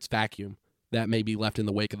sports vacuum that may be left in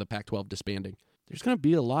the wake of the Pac-12 disbanding. There's going to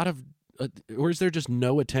be a lot of or is there just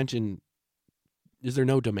no attention? Is there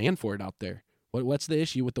no demand for it out there? What's the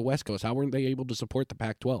issue with the West Coast? How weren't they able to support the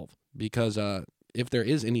Pac-12? Because if there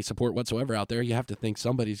is any support whatsoever out there, you have to think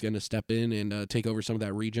somebody's going to step in and take over some of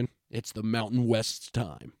that region. It's the Mountain West's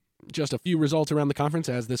time. Just a few results around the conference,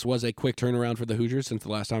 as this was a quick turnaround for the Hoosiers since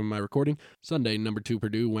the last time of my recording. Sunday, number 2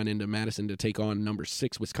 Purdue went into Madison to take on number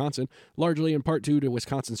 6 Wisconsin, largely in part due to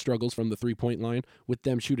Wisconsin's struggles from the three-point line, with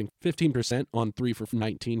them shooting 15% on 3 for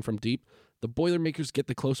 19 from deep. The Boilermakers get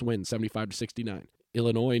the close win, 75-69.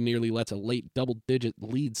 Illinois nearly lets a late double-digit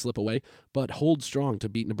lead slip away, but holds strong to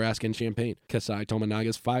beat Nebraska and Champaign. Kesai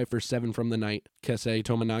Tominaga's 5 for 7 from the night. Kesai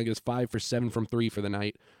Tominaga's 5 for 7 from 3 for the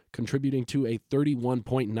night, contributing to a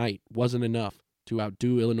 31-point night wasn't enough to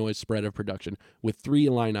outdo Illinois' spread of production, with 3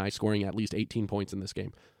 Illini scoring at least 18 points in this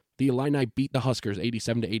game. The Illini beat the Huskers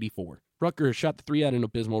 87-84. Rutgers shot the three at an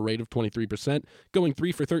abysmal rate of 23%, going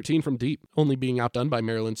 3 for 13 from deep, only being outdone by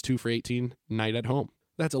Maryland's 2 for 18 night at home.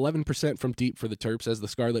 That's 11% from deep for the Terps as the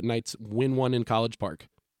Scarlet Knights win one in College Park,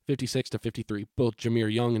 56-53. Both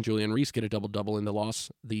Jameer Young and Julian Reese get a double-double in the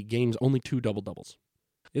loss. The game's only 2 double-doubles.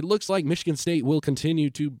 It looks like Michigan State will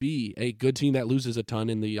continue to be a good team that loses a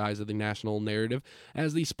ton in the eyes of the national narrative,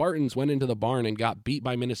 as the Spartans went into the barn and got beat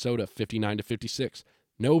by Minnesota 59-56.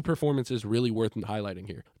 No performance is really worth highlighting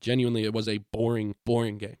here. Genuinely, it was a boring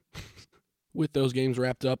game. With those games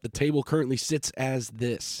wrapped up, the table currently sits as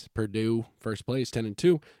this. Purdue, first place,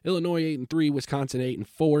 10-2. Illinois, 8-3. Wisconsin,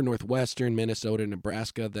 8-4. Northwestern, Minnesota,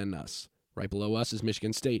 Nebraska, then us. Right below us is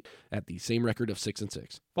Michigan State at the same record of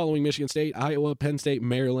 6-6. Following Michigan State, Iowa, Penn State,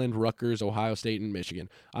 Maryland, Rutgers, Ohio State, and Michigan.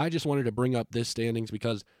 I just wanted to bring up this standings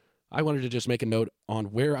because I wanted to just make a note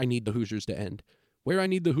on where I need the Hoosiers to end. Where I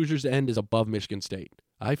need the Hoosiers to end is above Michigan State.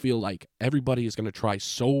 I feel like everybody is going to try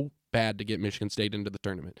so bad to get Michigan State into the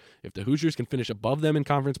tournament. If the Hoosiers can finish above them in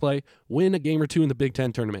conference play, win a game or two in the Big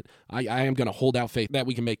Ten tournament, I am going to hold out faith that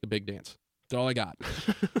we can make the big dance. That's all I got.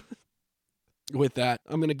 With that,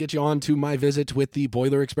 I'm going to get you on to my visit with the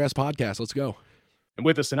Boiler Express podcast. Let's go. And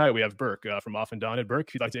with us tonight, we have Burke from Off and Daunted. Burke,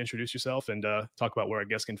 if you'd like to introduce yourself and talk about where our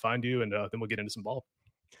guests can find you, and then we'll get into some ball.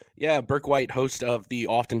 Yeah, Burke White, host of the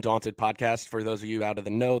Often Daunted podcast. For those of you out of the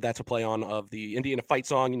know, that's a play on of the Indiana fight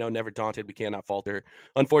song, Never Daunted, We Cannot Falter.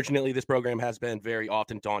 Unfortunately, this program has been very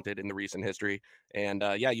often daunted in the recent history. And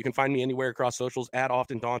you can find me anywhere across socials at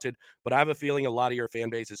Often Daunted, but I have a feeling a lot of your fan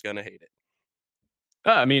base is going to hate it.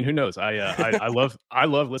 I mean, who knows? I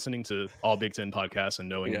love listening to all Big Ten podcasts and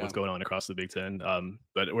knowing what's going on across the Big Ten.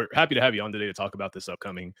 But we're happy to have you on today to talk about this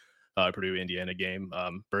upcoming Purdue Indiana game.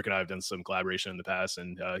 Burke and I have done some collaboration in the past,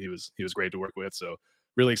 and he was great to work with. So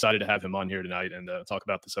really excited to have him on here tonight and talk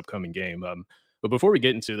about this upcoming game. But before we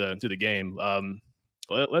get into the game,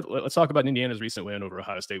 let's talk about Indiana's recent win over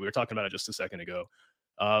Ohio State. We were talking about it just a second ago,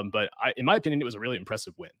 but in my opinion, it was a really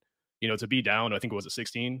impressive win. To be down, I think it was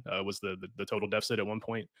 16 was the total deficit at one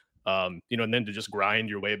point. And then to just grind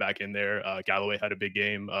your way back in there. Galloway had a big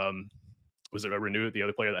game. Was it Renew, the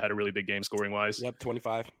other player that had a really big game scoring wise? Yep,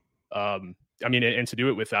 25. And to do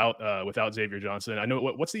it without Xavier Johnson. I know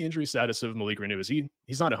what's the injury status of Malik Renew?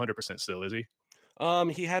 He's not 100% still, is he?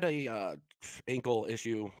 He had a ankle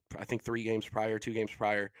issue, I think 2 games prior. He's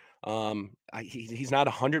not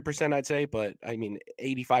 100%, I'd say, but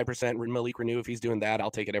 85% Malik Renew. If he's doing that,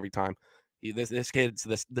 I'll take it every time. This kid's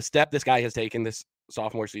the step this guy has taken this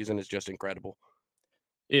sophomore season is just incredible.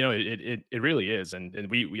 It really is, and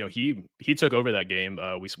we he took over that game.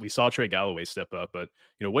 We saw Trey Galloway step up, but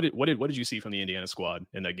what did you see from the Indiana squad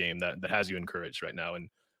in that game that has you encouraged right now? And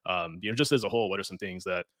just as a whole, what are some things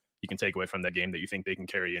that you can take away from that game that you think they can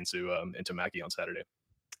carry into Mackey on Saturday?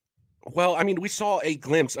 Well, we saw a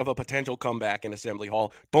glimpse of a potential comeback in Assembly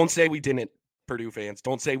Hall. Don't say we didn't, Purdue fans.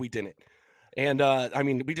 Don't say we didn't. And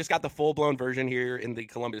we just got the full-blown version here in the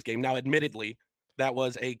Columbus game. Now, admittedly, that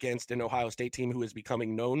was against an Ohio State team who is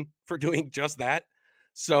becoming known for doing just that.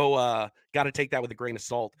 So got to take that with a grain of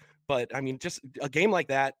salt. But just a game like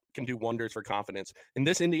that can do wonders for confidence. And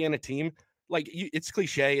this Indiana team, it's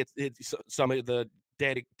cliche. It's some of the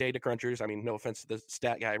data crunchers. No offense to the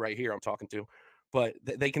stat guy right here I'm talking to, but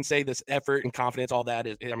they can say this effort and confidence, all that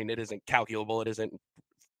is, it isn't calculable. It isn't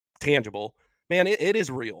tangible, man. It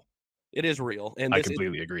is real. It is real. And I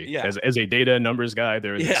completely agree. Yeah. As a data numbers guy,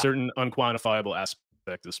 there is a certain unquantifiable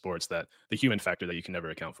aspect of sports that the human factor that you can never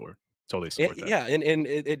account for. Totally support that. Yeah. And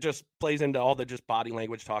it just plays into all the just body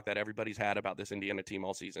language talk that everybody's had about this Indiana team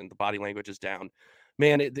all season. The body language is down.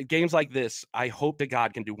 Man, the games like this, I hope to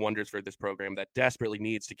God can do wonders for this program that desperately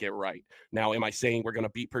needs to get right. Now, am I saying we're going to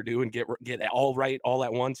beat Purdue and get all right all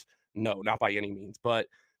at once? No, not by any means. But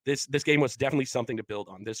this game was definitely something to build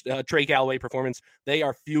on. This Trey Galloway performance, they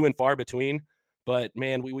are few and far between. But,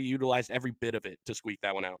 man, we utilized every bit of it to squeak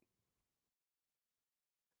that one out.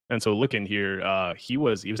 And so looking here, he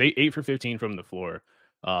was 8 for 15 from the floor,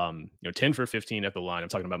 10 for 15 at the line. I'm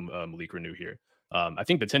talking about Malik Renew here. I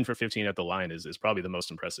think the 10 for 15 at the line is probably the most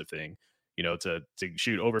impressive thing, to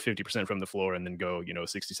shoot over 50% from the floor and then go,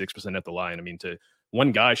 66% at the line. To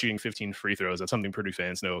one guy shooting 15 free throws, that's something Purdue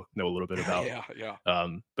fans know a little bit about. Yeah.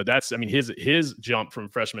 But that's, his jump from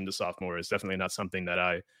freshman to sophomore is definitely not something that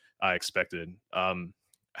I expected. Could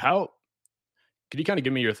you kind of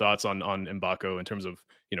give me your thoughts on Mbako in terms of,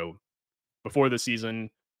 before the season?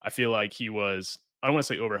 I feel like he was, I don't want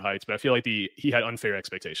to say overhyped, but I feel like he had unfair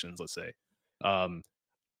expectations, let's say.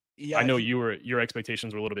 I know your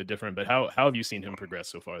expectations were a little bit different, but how have you seen him progress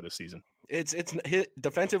so far this season? It's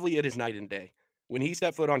defensively, it is night and day. When he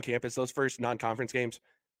stepped foot on campus, those first non-conference games,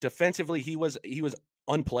 defensively, he was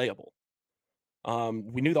unplayable.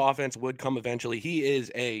 We knew the offense would come eventually. He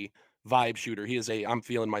is a vibe shooter. He is I'm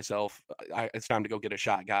feeling myself. It's time to go get a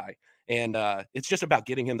shot guy. And it's just about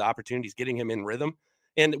getting him the opportunities, getting him in rhythm.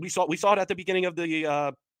 And we saw it at the beginning of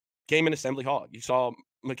the game in Assembly Hall. You saw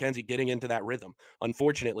Mackenzie getting into that rhythm.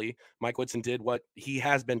 Unfortunately, Mike Woodson did what he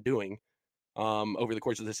has been doing over the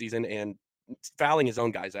course of the season and fouling his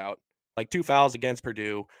own guys out. Like 2 fouls against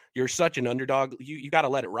Purdue. You're such an underdog. You got to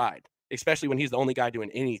let it ride, especially when he's the only guy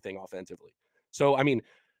doing anything offensively. So, I mean,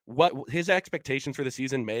 what his expectations for the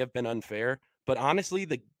season may have been unfair, but honestly,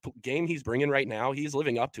 the game he's bringing right now, he's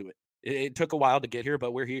living up to it. It took a while to get here,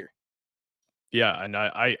 but we're here. Yeah, and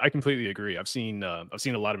I completely agree. I've seen a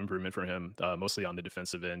lot of improvement from him, mostly on the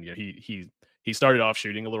defensive end. You know, he started off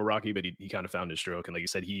shooting a little rocky, but he kind of found his stroke. And like you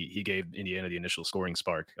said, he gave Indiana the initial scoring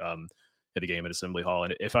spark at the game at Assembly Hall.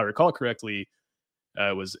 And if I recall correctly,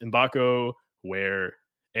 it was Mbako, Ware,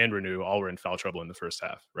 and Renew all were in foul trouble in the first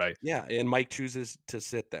half, right? Yeah, and Mike chooses to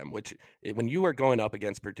sit them, which when you are going up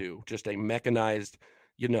against Purdue, just a mechanized,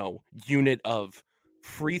 unit of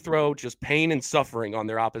free throw, just pain and suffering on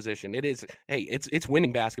their opposition. It is, hey, it's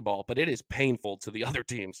winning basketball, but it is painful to the other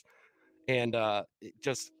teams. And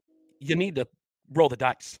you need to roll the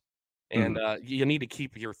dice. And you need to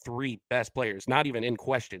keep your 3 best players, not even in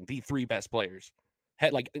question, the 3 best players.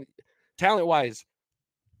 Talent-wise,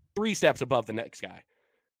 3 steps above the next guy.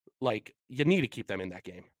 Like, you need to keep them in that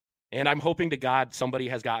game. And I'm hoping to God somebody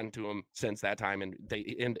has gotten to him since that time. And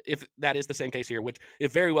if that is the same case here, which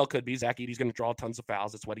it very well could be, Zach Edey's going to draw tons of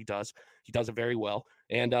fouls. That's what he does. He does it very well.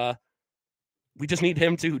 And we just need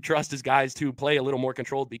him to trust his guys to play a little more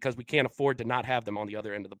controlled because we can't afford to not have them on the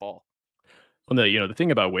other end of the ball. Well, the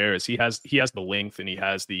thing about Ware is he has the length and he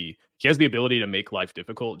has the ability to make life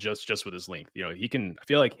difficult just with his length. He can. I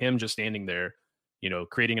feel like him just standing there,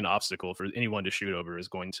 creating an obstacle for anyone to shoot over is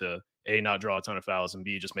going to A, not draw a ton of fouls, and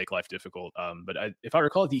B, just make life difficult. But if I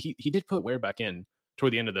recall, he did put Ware back in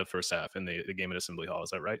toward the end of the first half in the game at Assembly Hall.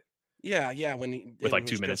 Is that right? Yeah. With like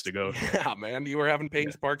 2 minutes to go. Yeah, man, you were having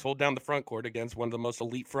Peyton Sparks hold down the front court against one of the most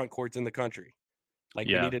elite front courts in the country. Like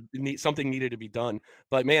something needed to be done.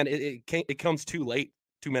 But man, it comes too late,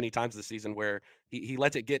 too many times this season where he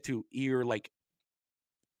lets it get to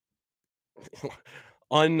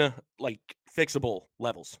fixable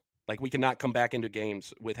levels. Like we cannot come back into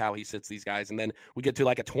games with how he sits these guys, and then we get to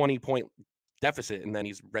like a 20-point deficit, and then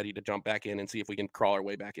he's ready to jump back in and see if we can crawl our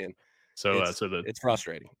way back in. So it's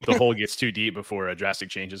frustrating. The hole gets too deep before a drastic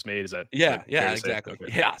change is made. Is that? Yeah, exactly.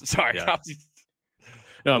 Okay. Yeah, sorry. Yeah.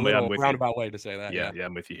 No, I'm with you. Roundabout way to say that. Yeah,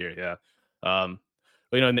 I'm with you here. Yeah.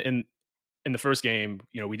 But in the first game,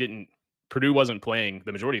 Purdue wasn't playing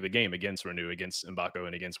the majority of the game against Renew, against Mbako,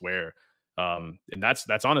 and against Ware. And that's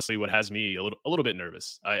honestly what has me a little bit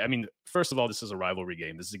nervous. I mean, first of all, this is a rivalry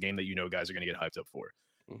game. This is a game that guys are going to get hyped up for.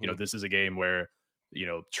 Mm-hmm. This is a game where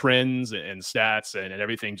trends and stats and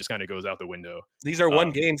everything just kind of goes out the window. These are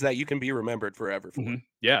games that you can be remembered forever for. Mm-hmm.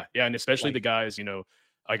 Yeah, and especially the guys.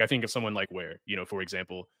 Like I think of someone like Ware. For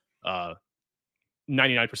example,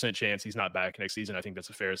 99% chance he's not back next season. I think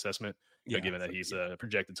that's a fair assessment, given that he's a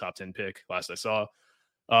projected top 10 pick. Last I saw.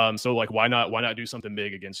 So like, why not do something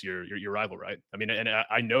big against your rival, right? I mean, and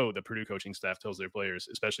I know the Purdue coaching staff tells their players,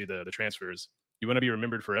 especially the transfers, you want to be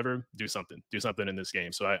remembered forever, do something in this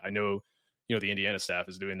game. So I know, the Indiana staff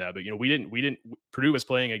is doing that, but Purdue was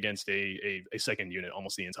playing against a second unit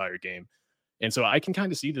almost the entire game. And so I can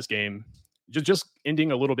kind of see this game just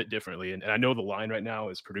ending a little bit differently. And I know the line right now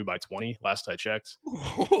is Purdue by 20, last I checked,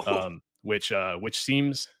 which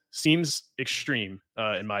seems extreme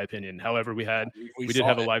in my opinion. However, we did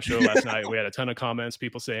have a live show last night. We had a ton of comments,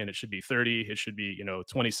 people saying it should be 30, it should be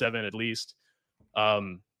 27 at least.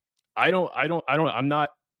 I'm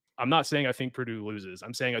not saying I think Purdue loses.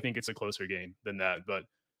 I'm saying I think it's a closer game than that. But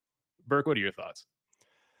Burke, what are your thoughts?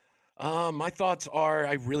 My thoughts are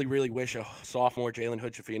I really, really wish a sophomore Jalen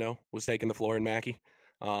Hood-Schifino was taking the floor in Mackey.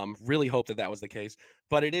 Really hope that was the case.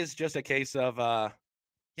 But it is just a case of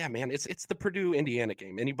yeah, man, it's the Purdue Indiana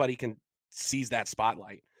game. Anybody can seize that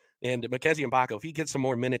spotlight. And Mackenzie Mbako, if he gets some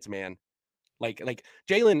more minutes, man, like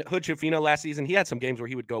Jalen Hood-Schifino last season, he had some games where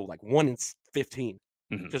he would go like 1-15,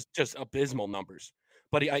 just abysmal numbers.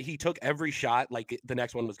 But he took every shot like the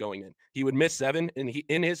next one was going in. He would miss 7, and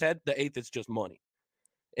in his head, the 8th is just money.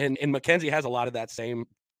 And Mackenzie has a lot of that same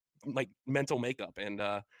like mental makeup. And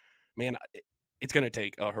man, it's going to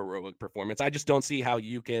take a heroic performance. I just don't see how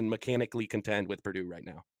you can mechanically contend with Purdue right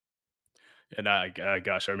now. And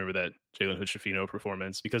gosh, I remember that Jalen Hood-Schifino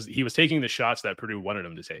performance because he was taking the shots that Purdue wanted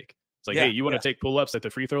him to take. It's like, hey, you want to take pull-ups at the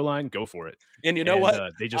free throw line? Go for it. And you know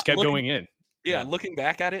what? They just kept going in. Yeah, looking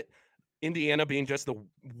back at it, Indiana being just the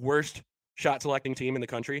worst shot selecting team in the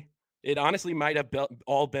country, it honestly might have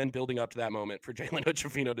all been building up to that moment for Jalen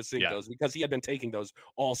Hood-Schifino to sink those, because he had been taking those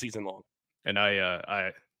all season long. And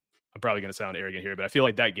I'm probably going to sound arrogant here, but I feel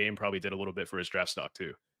like that game probably did a little bit for his draft stock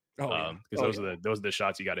too. Because those are the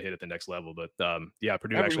shots you got to hit at the next level. But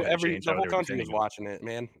Purdue actually had to change the whole country was watching it,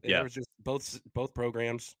 man. There was just both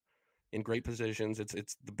programs in great positions.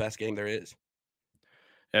 It's the best game there is.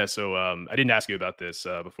 Yeah. So I didn't ask you about this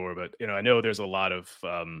before, but I know there's a lot of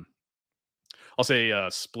I'll say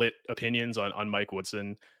split opinions on Mike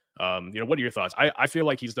Woodson. What are your thoughts? I feel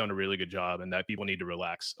like he's done a really good job, and that people need to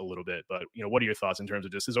relax a little bit. But what are your thoughts in terms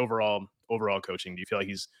of just his overall coaching? Do you feel like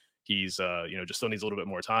he's just still needs a little bit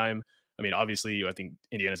more time? I mean, obviously, I think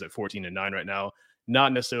Indiana's at 14-9 right now.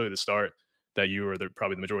 Not necessarily the start that you or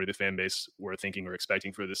probably the majority of the fan base were thinking or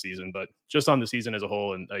expecting for this season, but just on the season as a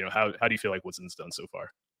whole, and how do you feel like Woodson's done so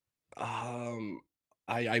far?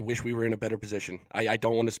 I wish we were in a better position. I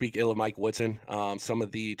don't want to speak ill of Mike Woodson. Some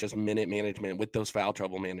of the just minute management with those foul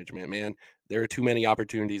trouble management, man, there are too many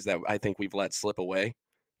opportunities that I think we've let slip away,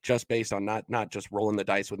 just based on not just rolling the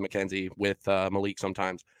dice with McKenzie, with Malik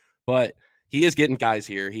sometimes, but he is getting guys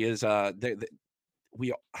here. He is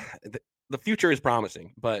the future is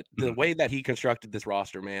promising, but the way that he constructed this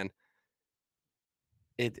roster, man,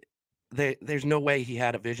 there's no way he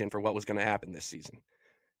had a vision for what was going to happen this season.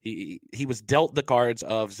 He was dealt the cards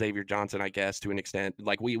of Xavier Johnson, I guess, to an extent.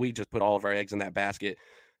 Like we just put all of our eggs in that basket,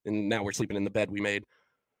 and now we're sleeping in the bed we made.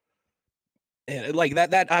 And like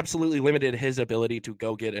that absolutely limited his ability to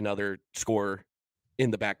go get another scorer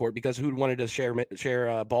in the backcourt, because who wanted to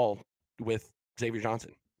share ball with Xavier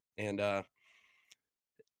Johnson? And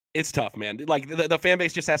it's tough, man. Like the fan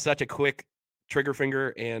base just has such a quick trigger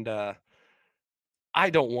finger, and I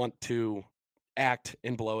don't want to act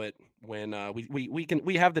and blow it when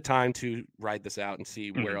we have the time to ride this out and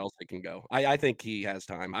see where else it can go. I think he has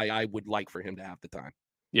time. I would like for him to have the time.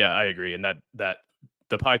 Yeah, I agree. And that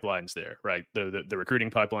the pipeline's there, right? The recruiting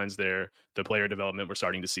pipeline's there. The player development, we're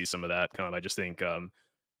starting to see some of that come. I just think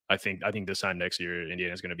I think this time next year,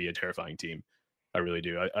 Indiana's going to be a terrifying team. I really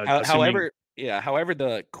do. However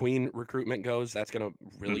the Queen recruitment goes, that's going to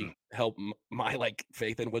really help my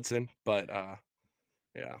faith in Woodson. But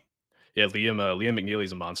yeah, Liam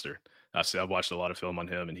McNeely's a monster. I've watched a lot of film on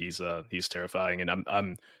him, and he's terrifying. And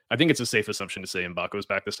I think it's a safe assumption to say Mbako's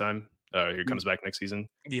back this time. He comes back next season.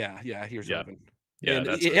 Yeah, here's open.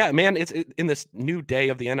 Yeah, man, it's in this new day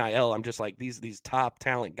of the NIL. I'm just like, these top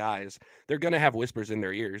talent guys, they're gonna have whispers in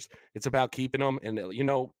their ears. It's about keeping them. And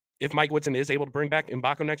if Mike Woodson is able to bring back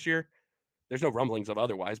Mbako next year, there's no rumblings of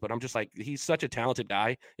otherwise. But I'm just like, he's such a talented guy,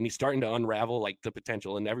 and he's starting to unravel the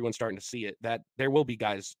potential, and everyone's starting to see it. That there will be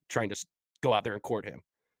guys trying to go out there and court him.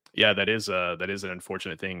 Yeah, that is an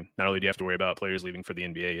unfortunate thing. Not only do you have to worry about players leaving for the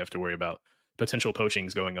NBA, you have to worry about potential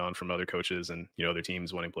poachings going on from other coaches and other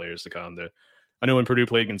teams wanting players to come. I know when Purdue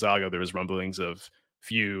played Gonzaga, there was rumblings of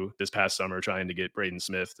few this past summer trying to get Braden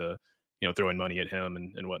Smith to throwing money at him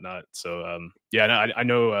and whatnot. So I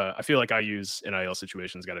know I feel like IU's NIL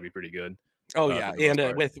situation's got to be pretty good. Oh yeah,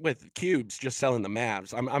 and with Cubes just selling the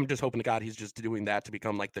Mavs, I'm just hoping to God he's just doing that to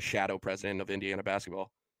become the shadow president of Indiana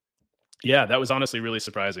basketball. Yeah, that was honestly really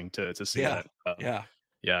surprising to see that.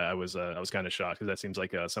 I was kind of shocked, because that seems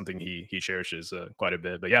like something he cherishes quite a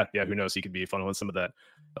bit. But yeah, who knows? He could be funneling some of that,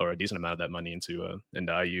 or a decent amount of that money into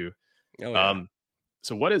IU. Oh, yeah.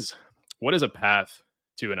 So what is a path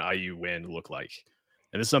to an IU win look like?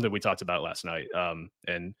 And this is something we talked about last night.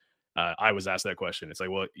 And I was asked that question. It's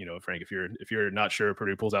like, well, Frank, if you're not sure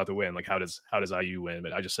Purdue pulls out the win, how does IU win?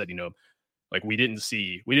 But I just said, we didn't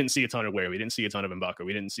see a ton of Ware. We didn't see a ton of Mbako.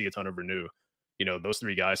 We didn't see a ton of Renew. Those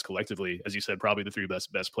three guys collectively, as you said, probably the three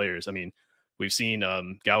best players. I mean, we've seen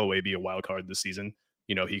Galloway be a wild card this season.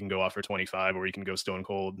 He can go off for 25, or he can go stone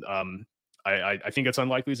cold. I think it's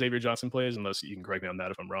unlikely Xavier Johnson plays, unless you can correct me on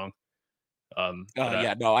that if I'm wrong.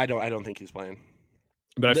 No, I don't think he's playing.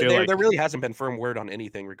 But I feel like there really hasn't been firm word on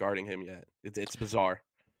anything regarding him yet. It's bizarre.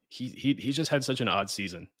 He just had such an odd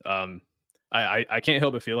season. I can't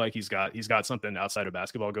help but feel like he's got something outside of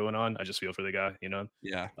basketball going on. I just feel for the guy,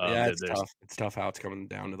 Yeah, it's tough. It's tough how it's coming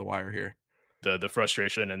down to the wire here. The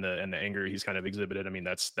frustration and the anger he's kind of exhibited. I mean,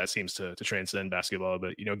 that seems to transcend basketball.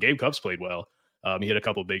 But Gabe Cupps played well. He hit a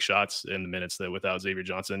couple of big shots in the minutes that without Xavier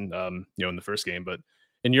Johnson, in the first game. But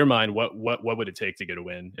in your mind, what would it take to get a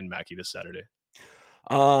win in Mackey this Saturday?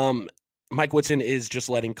 Mike Woodson is just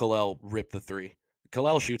letting Kalel rip the three.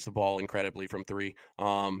 Kalel shoots the ball incredibly from three.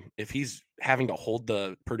 If he's having to hold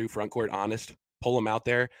the Purdue front court honest, pull him out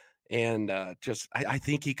there And I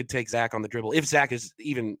think he could take Zach on the dribble if Zach is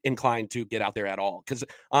even inclined to get out there at all. Because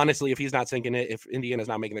honestly, if he's not sinking it, if Indiana's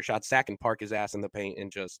not making their shots, Zach can park his ass in the paint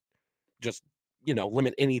and just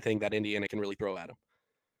limit anything that Indiana can really throw at him.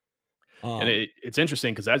 And it's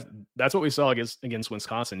interesting because that's what we saw against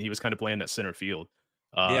Wisconsin. He was kind of playing that center field.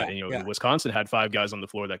 And Wisconsin had 5 guys on the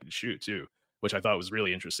floor that could shoot too, which I thought was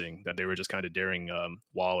really interesting. That they were just kind of daring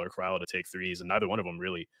Wall or Crowell to take threes, and neither one of them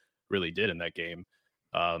really did in that game.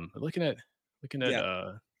 Looking at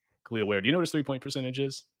Khalil Ware, do you know what his 3-point percentage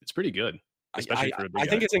is? It's pretty good, especially for a big guy. I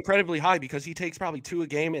think it's incredibly high because he takes probably 2 a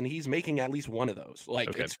game, and he's making at least one of those.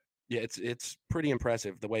 It's pretty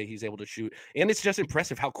impressive the way he's able to shoot, and it's just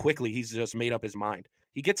impressive how quickly he's just made up his mind.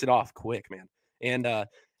 He gets it off quick, man, and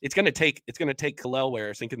it's gonna take Khalil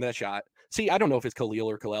Ware sinking that shot. See, I don't know if it's Khalil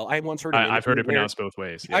or Khalil. I've heard it pronounced both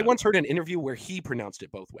ways. Yeah. I once heard an interview where he pronounced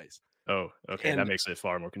it both ways. Oh, okay, and that makes it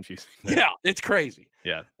far more confusing. Yeah, it's crazy.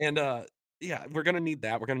 Yeah, and we're gonna need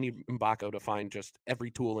that. We're gonna need Mbako to find just every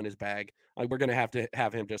tool in his bag. We're gonna have to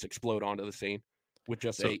have him just explode onto the scene with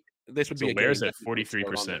just This would be a Ware's at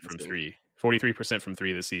 43% from 3. 43% from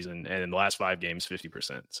 3 this season, and in the last 5 games,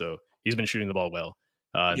 50%. So he's been shooting the ball well.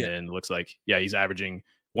 And then looks like he's averaging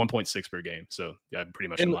 1.6 per game. So pretty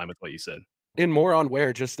much in line with what you said. And more on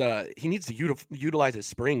Ware, just he needs to utilize his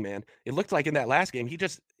spring, man. It looked like in that last game, he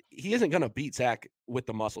isn't going to beat Zach with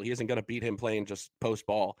the muscle. He isn't going to beat him playing just post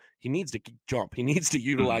ball. He needs to jump. He needs to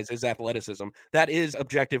utilize his athleticism. That is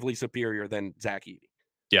objectively superior than Zach Edey.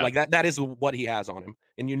 Yeah, like that is what he has on him,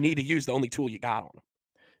 and you need to use the only tool you got on him.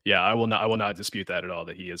 Yeah, I will not dispute that at all.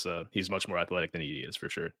 That he's much more athletic than Edey is for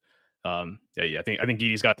sure. I think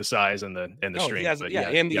Edey's got the size and the strength.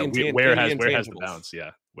 Ware has the bounce.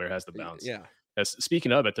 Yeah, Ware has the bounce. Yeah.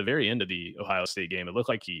 Speaking of, at the very end of the Ohio State game, it looked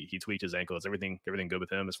like he tweaked his ankle. Is everything good with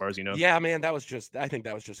him as far as you know? Yeah, man, I think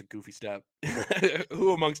that was just a goofy step.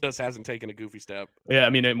 Who amongst us hasn't taken a goofy step? Yeah, I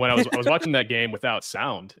mean, when I was watching that game without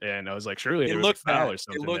sound, and I was like, surely there was a foul or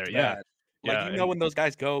something there. Bad. Yeah, when those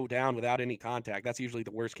guys go down without any contact, that's usually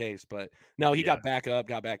the worst case. But no, he got back up,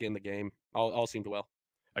 got back in the game. All seemed well.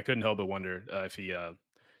 I couldn't help but wonder if he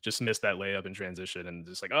just missed that layup in transition and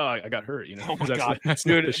just like, I got hurt, you know. Oh my God,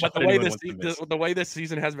 dude! But the way this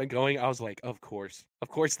season has been going, I was like, of course,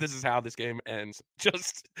 this is how this game ends.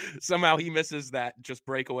 Just somehow he misses that just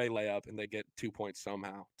breakaway layup, and they get 2 points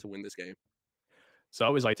somehow to win this game. So I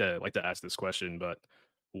always like to ask this question, but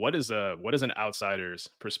what is an outsider's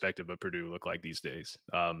perspective of Purdue look like these days?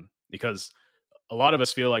 Because a lot of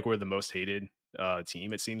us feel like we're the most hated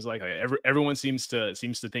team. It seems like everyone seems to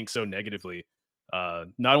think so negatively.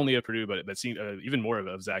 Not only of Purdue, but even more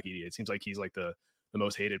of Zach Edey. It seems like he's like the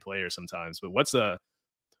most hated player sometimes. But what's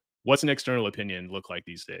an external opinion look like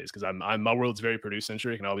these days? Because my world's very Purdue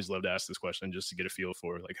centric, and I always love to ask this question just to get a feel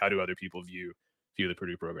for like how do other people view the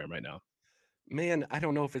Purdue program right now? Man, I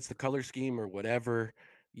don't know if it's the color scheme or whatever.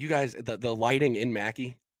 You guys, the lighting in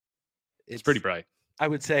Mackey, it's pretty bright. I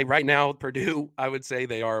would say right now, Purdue, I would say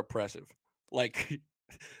they are oppressive, like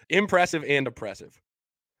impressive and oppressive.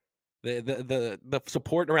 The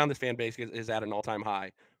support around this fan base is at an all-time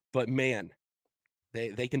high, but man,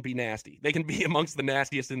 they can be nasty. They can be amongst the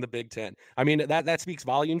nastiest in the Big Ten. I mean, that speaks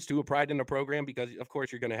volumes to a pride in the program because, of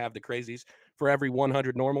course, you're going to have the crazies. For every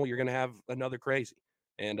 100 normal, you're going to have another crazy.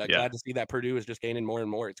 And glad to see that Purdue is just gaining more and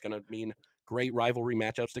more. It's going to mean great rivalry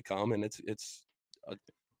matchups to come, and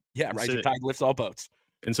rising tide lifts all boats.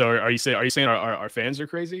 And so, are you saying our fans are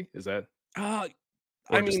crazy? Is that?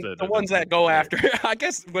 I mean, the ones that go after. I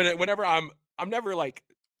guess whenever I'm never like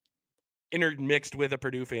intermixed with a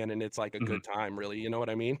Purdue fan, and it's like a good time, really. You know what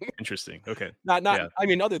I mean? Interesting. Okay. Not. Yeah. I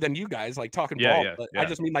mean, other than you guys like talking ball, but I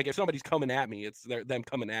just mean like if somebody's coming at me, it's them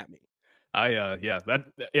coming at me.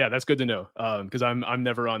 That's good to know. Because I'm on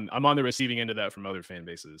the receiving end of that from other fan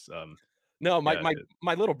bases. No,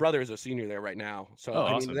 my little brother is a senior there right now, so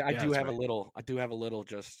awesome. I do have a little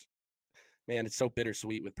just. Man, it's so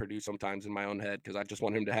bittersweet with Purdue sometimes in my own head because I just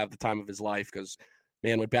want him to have the time of his life because,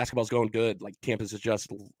 man, when basketball's going good, like campus is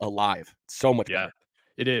just alive. It's so much better.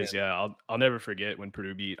 It is. Yeah. I'll never forget when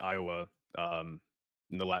Purdue beat Iowa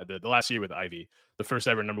in the last year with Ivy, the first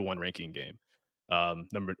ever number 1 ranking game.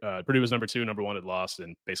 Purdue was number 2, number 1 had lost,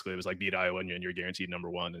 and basically it was like beat Iowa and you're guaranteed number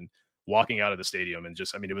 1. And walking out of the stadium and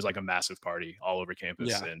just, I mean, it was like a massive party all over campus.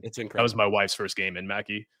 Yeah, and it's incredible. That was my wife's first game in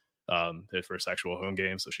Mackey. Their first actual home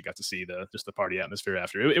game, so she got to see the party atmosphere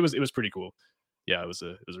after. It was pretty cool. Yeah, it was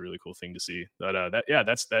a really cool thing to see. But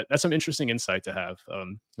that's some interesting insight to have.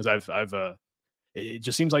 Because it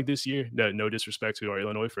just seems like this year, no disrespect to our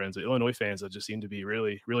Illinois fans that just seem to be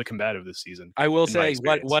really, really combative this season. I will say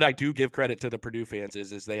what I do give credit to the Purdue fans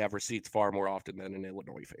is they have receipts far more often than an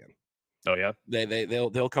Illinois fan. Oh yeah.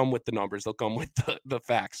 They'll come with the numbers. They'll come with the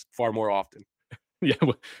facts far more often. Yeah,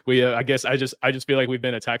 we I guess I just feel like we've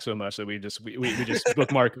been attacked so much that we just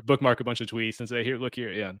bookmark a bunch of tweets and say, here, look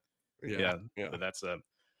here. Yeah. But that's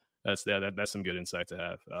some good insight to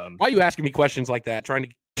have. Why are you asking me questions like that, trying to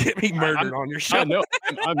get me murdered on your show? No,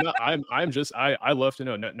 I'm not. I'm just. I love to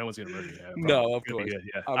know. No one's gonna murder me. No, of course.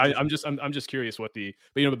 Yeah. I'm just curious what the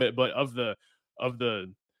but of the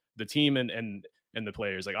team and the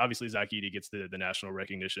players, like obviously Zach Edey gets the national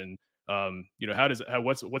recognition.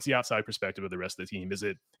 What's the outside perspective of the rest of the team? Is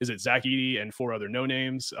it Zach Edey and 4 other no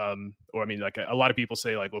names? Or I mean, like a lot of people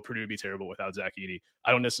say, like, well, Purdue would be terrible without Zach Edey.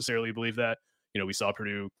 I don't necessarily believe that. We saw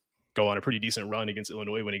Purdue go on a pretty decent run against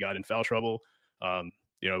Illinois when he got in foul trouble. How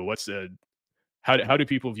do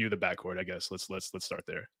people view the backcourt? I guess let's start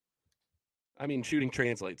there. I mean, shooting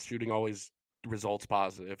translates. Shooting always results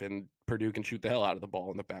positive, and Purdue can shoot the hell out of the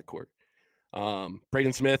ball in the backcourt.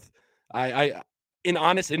 Braden Smith, an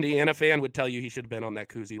honest Indiana fan would tell you he should have been on that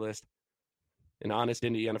Kuzi list. An honest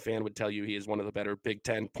Indiana fan would tell you he is one of the better Big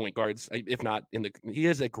Ten point guards, if not he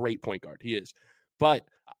is a great point guard. He is. But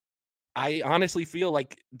I honestly feel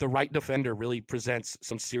like the right defender really presents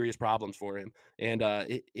some serious problems for him. And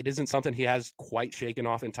it isn't something he has quite shaken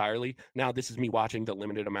off entirely. Now, this is me watching the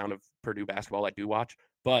limited amount of Purdue basketball I do watch.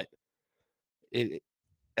 But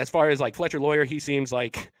as far as like Fletcher Lawyer, he seems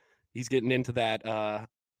like he's getting into that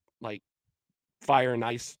like fire and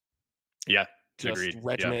ice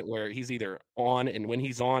regiment where he's either on, and when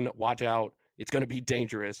he's on, watch out, it's going to be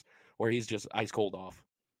dangerous, or he's just ice cold off.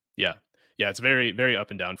 Yeah, it's very, very up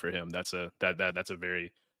and down for him. That's a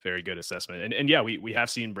very, very good assessment. And yeah, we have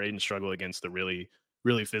seen Braden struggle against the really,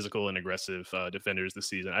 really physical and aggressive defenders this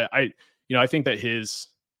season. I think that his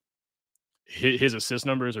assist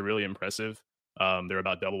numbers are really impressive. They're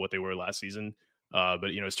about double what they were last season.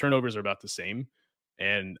 But his turnovers are about the same.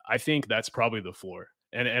 And I think that's probably the floor.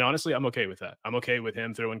 And honestly, I'm okay with that. I'm okay with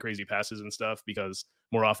him throwing crazy passes and stuff, because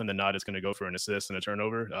more often than not, it's going to go for an assist and a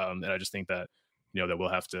turnover. And I just think that, that we'll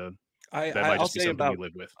have to, I'll say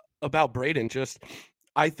about Braden,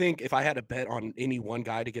 I think if I had to bet on any one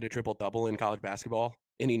guy to get a triple-double in college basketball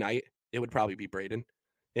any night, it would probably be Braden.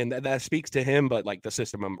 And that speaks to him, but like the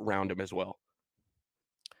system around him as well.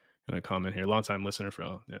 Gonna comment here. Long-time listener,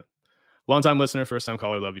 first-time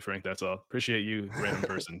caller. Love you, Frank. That's all. Appreciate you, random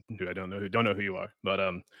person who I don't know who you are. But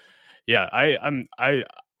yeah,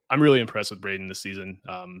 I'm really impressed with Braden this season.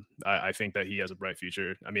 I think that he has a bright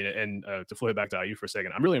future. I mean, and to flip it back to IU for a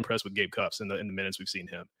second, I'm really impressed with Gabe Cupps in the minutes we've seen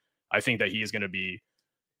him. I think that he is going to be.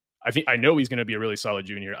 I know he's going to be a really solid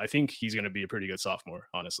junior. I think he's going to be a pretty good sophomore,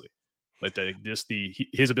 honestly. Like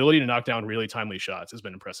his ability to knock down really timely shots has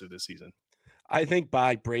been impressive this season. I think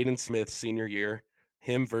by Braden Smith's senior year,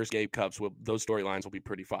 him versus Gabe Cupps, those storylines will be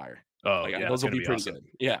pretty fire. Oh, yeah, those will be pretty awesome. good.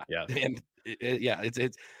 Yeah. And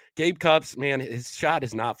it's Gabe Cupps, man, his shot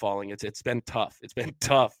is not falling. It's been tough. It's been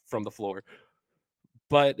tough from the floor,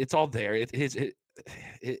 but it's all there.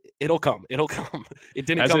 It'll come. It'll come. It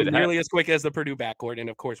didn't come nearly as quick as the Purdue backcourt, and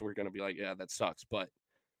of course we're going to be like, yeah, that sucks. But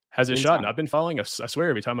has his shot not been falling? I swear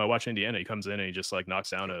every time I watch Indiana, he comes in and he just like knocks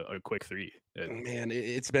down a quick three. Man,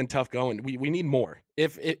 it's been tough going. We need more.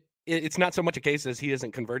 If it's not so much a case as he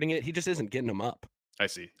isn't converting it, he just isn't getting them up. I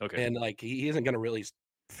see. Okay. And like he isn't going to really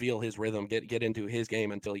feel his rhythm, get into his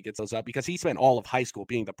game until he gets those up, because he spent all of high school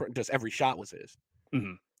being just every shot was his.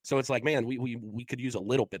 Mm-hmm. So it's like, man, we could use a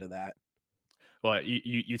little bit of that. Well,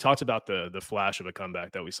 you talked about the flash of a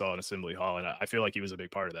comeback that we saw in Assembly Hall, and I feel like he was a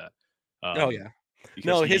big part of that. Oh yeah.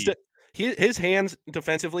 No, his hands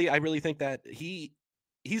defensively, I really think that he's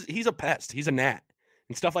a pest. He's a gnat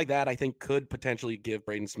and stuff like that. I think could potentially give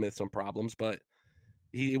Braden Smith some problems, but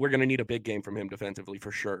we're going to need a big game from him defensively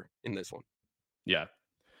for sure in this one. Yeah.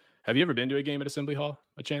 Have you ever been to a game at Assembly Hall?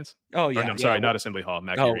 A chance? Oh yeah. I'm sorry, not Assembly Hall.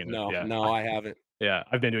 Mackey Arena. No, I haven't. Yeah,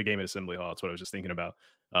 I've been to a game at Assembly Hall. That's what I was just thinking about.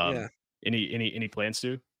 Any plans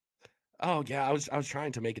to? Oh yeah, I was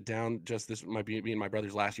trying to make it down. Just this might be me and my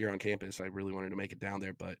brother's last year on campus. I really wanted to make it down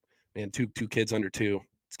there, but man, two kids under 2,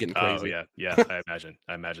 it's getting crazy. Oh yeah. I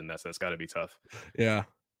imagine that's got to be tough. Yeah.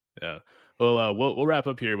 Well, we'll wrap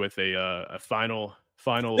up here with a final.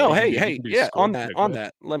 No, hey, yeah. On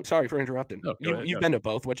that. Sorry for interrupting. No, you've been to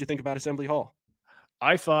both. What'd you think about Assembly Hall?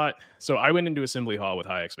 I went into Assembly Hall with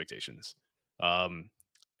high expectations,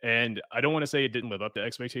 and I don't want to say it didn't live up to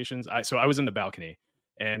expectations. I was in the balcony.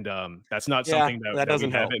 And that's not something that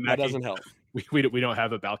doesn't help. That doesn't help. We don't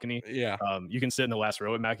have a balcony. Yeah. You can sit in the last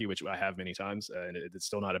row at Mackey, which I have many times, and it's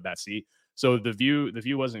still not a bad seat. So the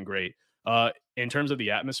view wasn't great. In terms of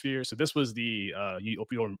the atmosphere, so this was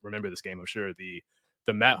you'll remember this game, I'm sure, the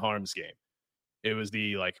Matt Harms game. It was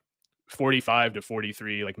the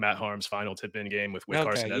 45-43, like Matt Harm's final tip-in game with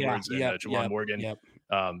Carson Edwards and Juwan Morgan.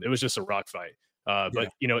 It was just a rock fight. But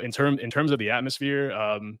in terms of the atmosphere,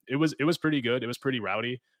 it was pretty good. It was pretty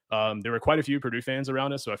rowdy. There were quite a few Purdue fans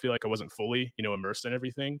around us, so I feel like I wasn't fully, immersed in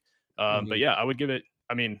everything. But yeah, I would give it.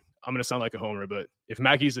 I mean, I'm going to sound like a homer, but if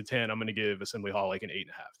Mackey's a 10, I'm going to give Assembly Hall like an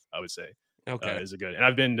 8.5. I would say. Okay, is it good? And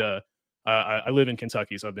I've been to. I live in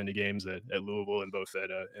Kentucky, so I've been to games at Louisville and both at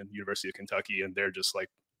University of Kentucky, and they're just like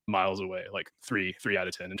miles away, like 3 out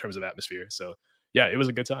of 10 in terms of atmosphere. So yeah, it was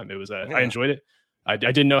a good time. It was. I enjoyed it. I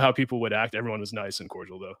didn't know how people would act. Everyone was nice and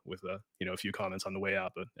cordial though, with a few comments on the way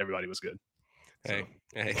out, but everybody was good. Hey,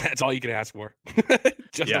 that's all you can ask for.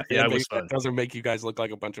 Just it was fun. That doesn't make you guys look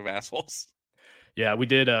like a bunch of assholes. Yeah, we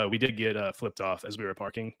did get flipped off as we were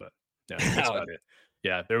parking, but yeah, that's about it.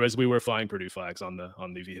 Yeah, we were flying Purdue flags on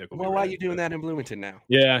the vehicle. Well, why are you doing that in Bloomington now?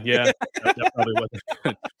 Yeah, that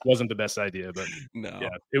probably wasn't the best idea, but no, yeah,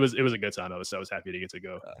 it was a good time. I was happy to get to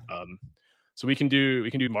go. So we can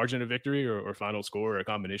do margin of victory or final score or a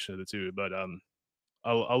combination of the two. But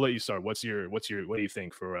I'll let you start. What do you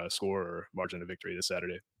think for score or margin of victory this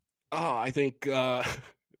Saturday? Oh, I think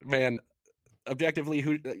man,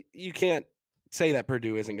 objectively, you can't say that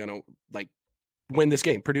Purdue isn't going to like win this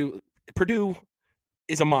game. Purdue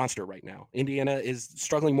is a monster right now. Indiana is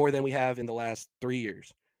struggling more than we have in the last 3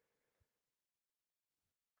 years.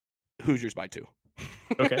 Hoosiers by 2.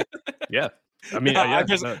 Okay. Yeah. I mean, I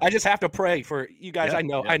just have to pray for you guys. I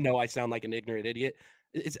know I sound like an ignorant idiot.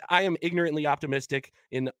 I am ignorantly optimistic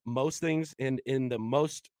in most things and in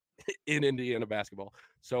Indiana basketball.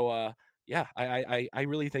 So I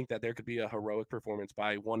really think that there could be a heroic performance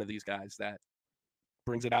by one of these guys that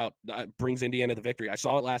brings Indiana the victory. I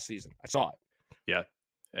saw it last season. I saw it. Yeah.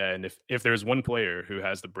 And if there's one player who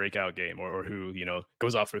has the breakout game or who,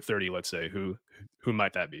 goes off for 30, let's say, who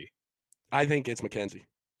might that be? I think it's McKenzie.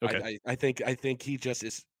 Okay. I think he just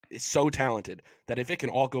is so talented that if it can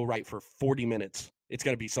all go right for 40 minutes, it's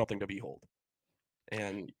going to be something to behold.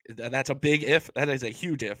 And that's a big if. That is a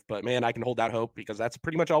huge if. But man, I can hold out hope because that's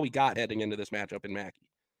pretty much all we got heading into this matchup in Mackey.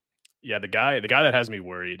 Yeah, the guy that has me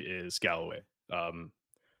worried is Galloway.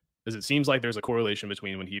 Because it seems like there's a correlation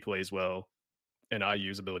between when he plays well and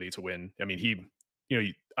IU's ability to win. I mean,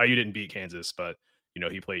 IU didn't beat Kansas, but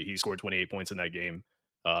he scored 28 points in that game.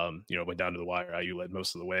 Went down to the wire. IU led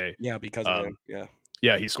most of the way. Yeah, because of him. Yeah.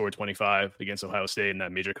 Yeah, he scored 25 against Ohio State in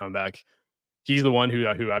that major comeback. He's the one who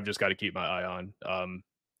I've just got to keep my eye on.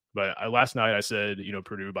 But last night I said,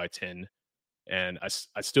 Purdue by 10, and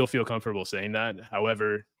I still feel comfortable saying that.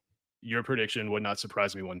 However, your prediction would not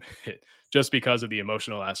surprise me one bit, just because of the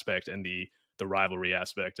emotional aspect and the rivalry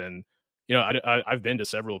aspect. And I've been to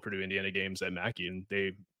several Purdue Indiana games at Mackey, and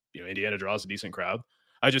they, Indiana draws a decent crowd.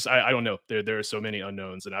 I don't know. There are so many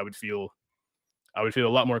unknowns, and I would feel a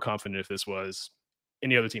lot more confident if this was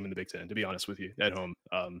any other team in the Big Ten, to be honest with you, at home.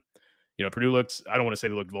 Purdue looked, I don't want to say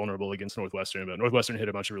they looked vulnerable against Northwestern, but Northwestern hit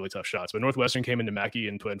a bunch of really tough shots. But Northwestern came into Mackey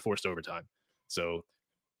and forced overtime. So,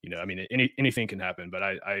 anything can happen. But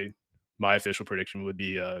my official prediction would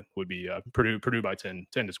be Purdue by 10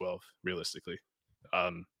 to 12, realistically.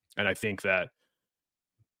 And I think that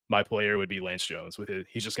my player would be Lance Jones.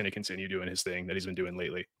 He's just going to continue doing his thing that he's been doing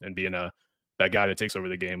lately and being that guy that takes over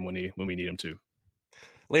the game when we need him to.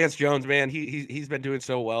 Lance Jones, man, he's been doing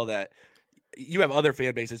so well that you have other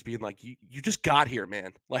fan bases being like, you just got here,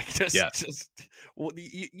 man. Like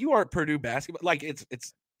you aren't Purdue basketball. Like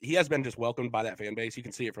he has been just welcomed by that fan base. You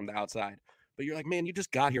can see it from the outside, but you're like, man, you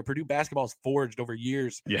just got here. Purdue basketball is forged over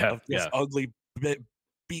years of this ugly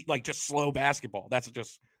beat, like just slow basketball. That's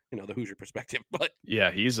just, the Hoosier perspective. But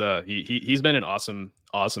yeah, he's been an awesome.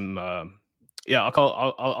 I'll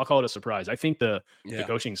call it a surprise. I think the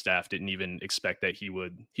coaching staff didn't even expect that he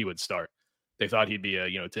would start. They thought he'd be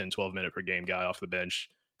a 10, 12 minute per game guy off the bench,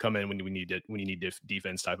 come in when you need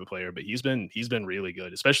defense type of player. But he's been really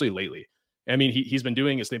good, especially lately. I mean, he's been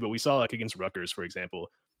doing his thing, but we saw like against Rutgers, for example,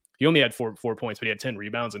 he only had four points, but he had 10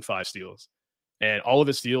 rebounds and 5 steals. And all of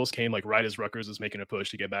his steals came like right as Rutgers was making a push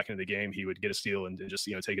to get back into the game. He would get a steal and just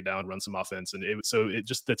take it down, run some offense, and it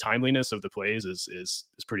just the timeliness of the plays is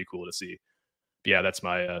pretty cool to see. But yeah, that's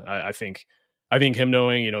my I think him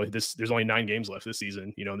knowing there's only 9 games left this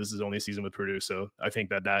season. This is only a season with Purdue, so I think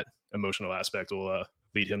that emotional aspect will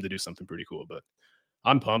lead him to do something pretty cool. But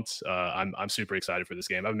I'm pumped. I'm super excited for this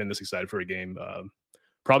game. I haven't been this excited for a game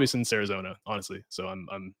probably since Arizona, honestly. So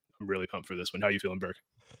I'm really pumped for this one. How you feeling, Burke?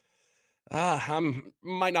 I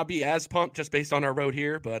might not be as pumped just based on our road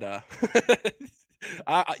here, but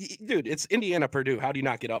dude, it's Indiana Purdue. How do you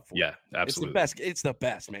not get up for it? Yeah, absolutely. It's the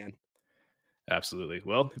best, man. Absolutely.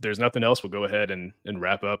 Well, if there's nothing else, we'll go ahead and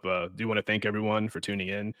wrap up. Do want to thank everyone for tuning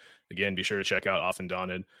in. Again, be sure to check out Often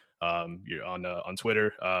Daunted. You're on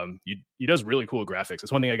Twitter. He does really cool graphics.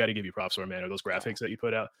 It's one thing I got to give you props for, man. Are those graphics that you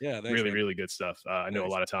put out? Yeah, thanks, really, man. really good stuff. I know a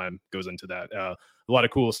lot of time goes into that. A lot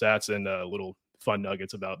of cool stats and little fun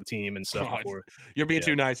nuggets about the team and stuff. You're being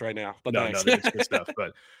too nice right now, but no, thanks. it's good stuff.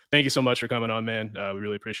 But thank you so much for coming on, man. We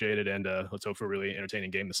really appreciate it, and let's hope for a really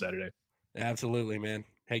entertaining game this Saturday. Absolutely, man.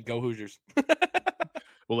 Hey, go Hoosiers.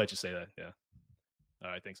 We'll let you say that. Yeah. All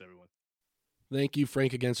right. Thanks, everyone. Thank you,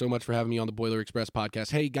 Frank, again so much for having me on the Boiler Express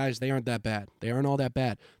podcast. Hey, guys, they aren't that bad. They aren't all that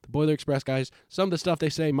bad. The Boiler Express guys, some of the stuff they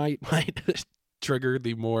say might trigger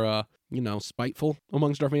the more, spiteful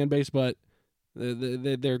amongst our fan base, but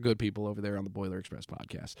they're good people over there on the Boiler Express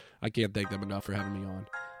podcast. I can't thank them enough for having me on.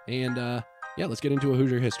 And, let's get into a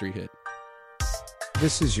Hoosier History Hit.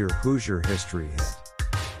 This is your Hoosier History Hit.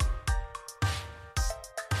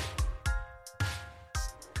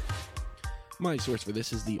 My source for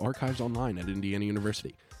this is the archives online at Indiana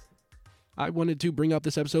University. I wanted to bring up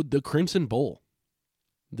this episode, the Crimson Bowl.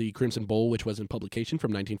 The Crimson Bowl, which was in publication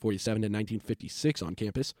from 1947 to 1956 on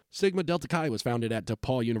campus, Sigma Delta Chi was founded at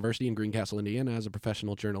DePaul University in Greencastle, Indiana as a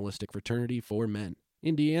professional journalistic fraternity for men.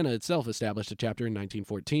 Indiana itself established a chapter in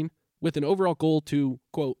 1914 with an overall goal to,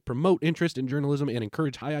 quote, promote interest in journalism and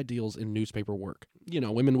encourage high ideals in newspaper work.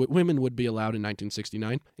 Women would be allowed in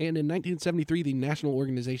 1969, and in 1973 the national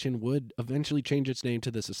organization would eventually change its name to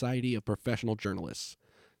the Society of Professional Journalists,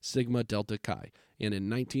 Sigma Delta Chi, and in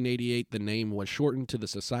 1988 the name was shortened to the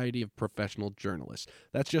Society of Professional Journalists.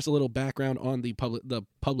 That's just a little background on the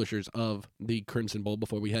publishers of the Crimson Bowl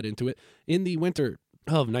before we head into it. In the winter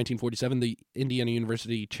of 1947, the Indiana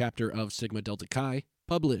University chapter of Sigma Delta Chi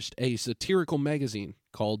published a satirical magazine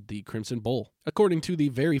called The Crimson Bowl. According to the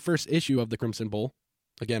very first issue of The Crimson Bowl,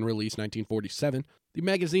 again released 1947, the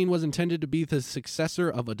magazine was intended to be the successor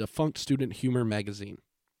of a defunct student humor magazine,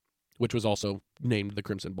 which was also named The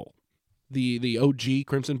Crimson Bowl. The OG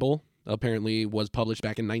Crimson Bowl apparently was published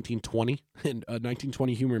back in 1920, in a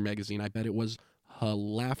 1920 humor magazine. I bet it was a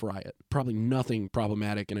laugh riot. Probably nothing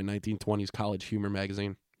problematic in a 1920s college humor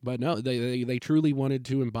magazine. But no, they truly wanted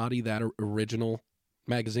to embody that original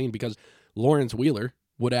magazine, because Lawrence Wheeler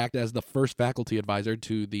would act as the first faculty advisor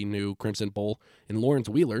to the new Crimson Bowl, and Lawrence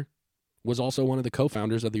Wheeler was also one of the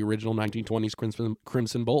co-founders of the original 1920s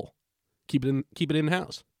Crimson Bowl. Keep it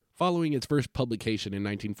in-house. Following its first publication in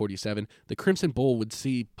 1947, the Crimson Bowl would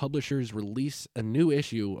see publishers release a new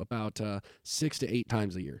issue about 6 to 8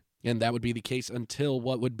 times a year, and that would be the case until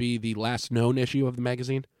what would be the last known issue of the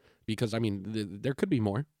magazine, because, there could be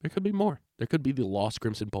more. There could be more. There could be the lost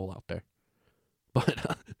Crimson Bowl out there.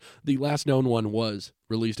 But the last known one was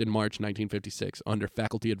released in March 1956 under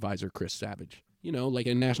faculty advisor Chris Savage. Like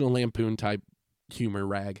a National Lampoon type humor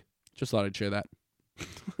rag. Just thought I'd share that.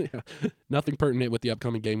 Yeah. Nothing pertinent with the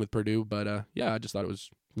upcoming game with Purdue, but I just thought it was,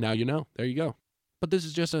 now you know. There you go. But this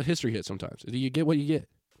is just a history hit sometimes. You get what you get.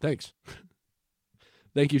 Thanks.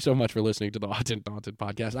 Thank you so much for listening to the Often Daunted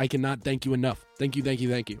podcast. I cannot thank you enough. Thank you.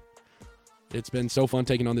 It's been so fun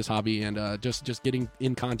taking on this hobby and just getting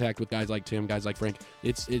in contact with guys like Tim, guys like Frank.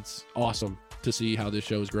 It's awesome to see how this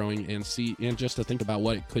show is growing and just to think about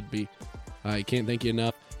what it could be. I can't thank you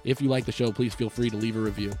enough. If you like the show, please feel free to leave a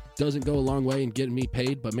review. Doesn't go a long way in getting me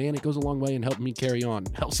paid, but man, it goes a long way in helping me carry on.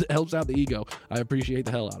 Helps out the ego. I appreciate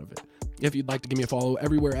the hell out of it. If you'd like to give me a follow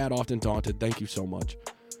everywhere at Often Daunted, thank you so much.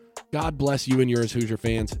 God bless you and yours, Hoosier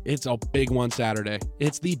fans. It's a big one Saturday.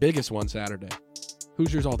 It's the biggest one Saturday.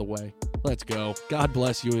 Hoosiers all the way. Let's go. God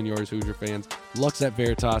bless you and yours, Hoosier fans. Lux et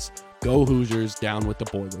Veritas. Go Hoosiers. Down with the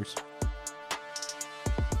Boilers.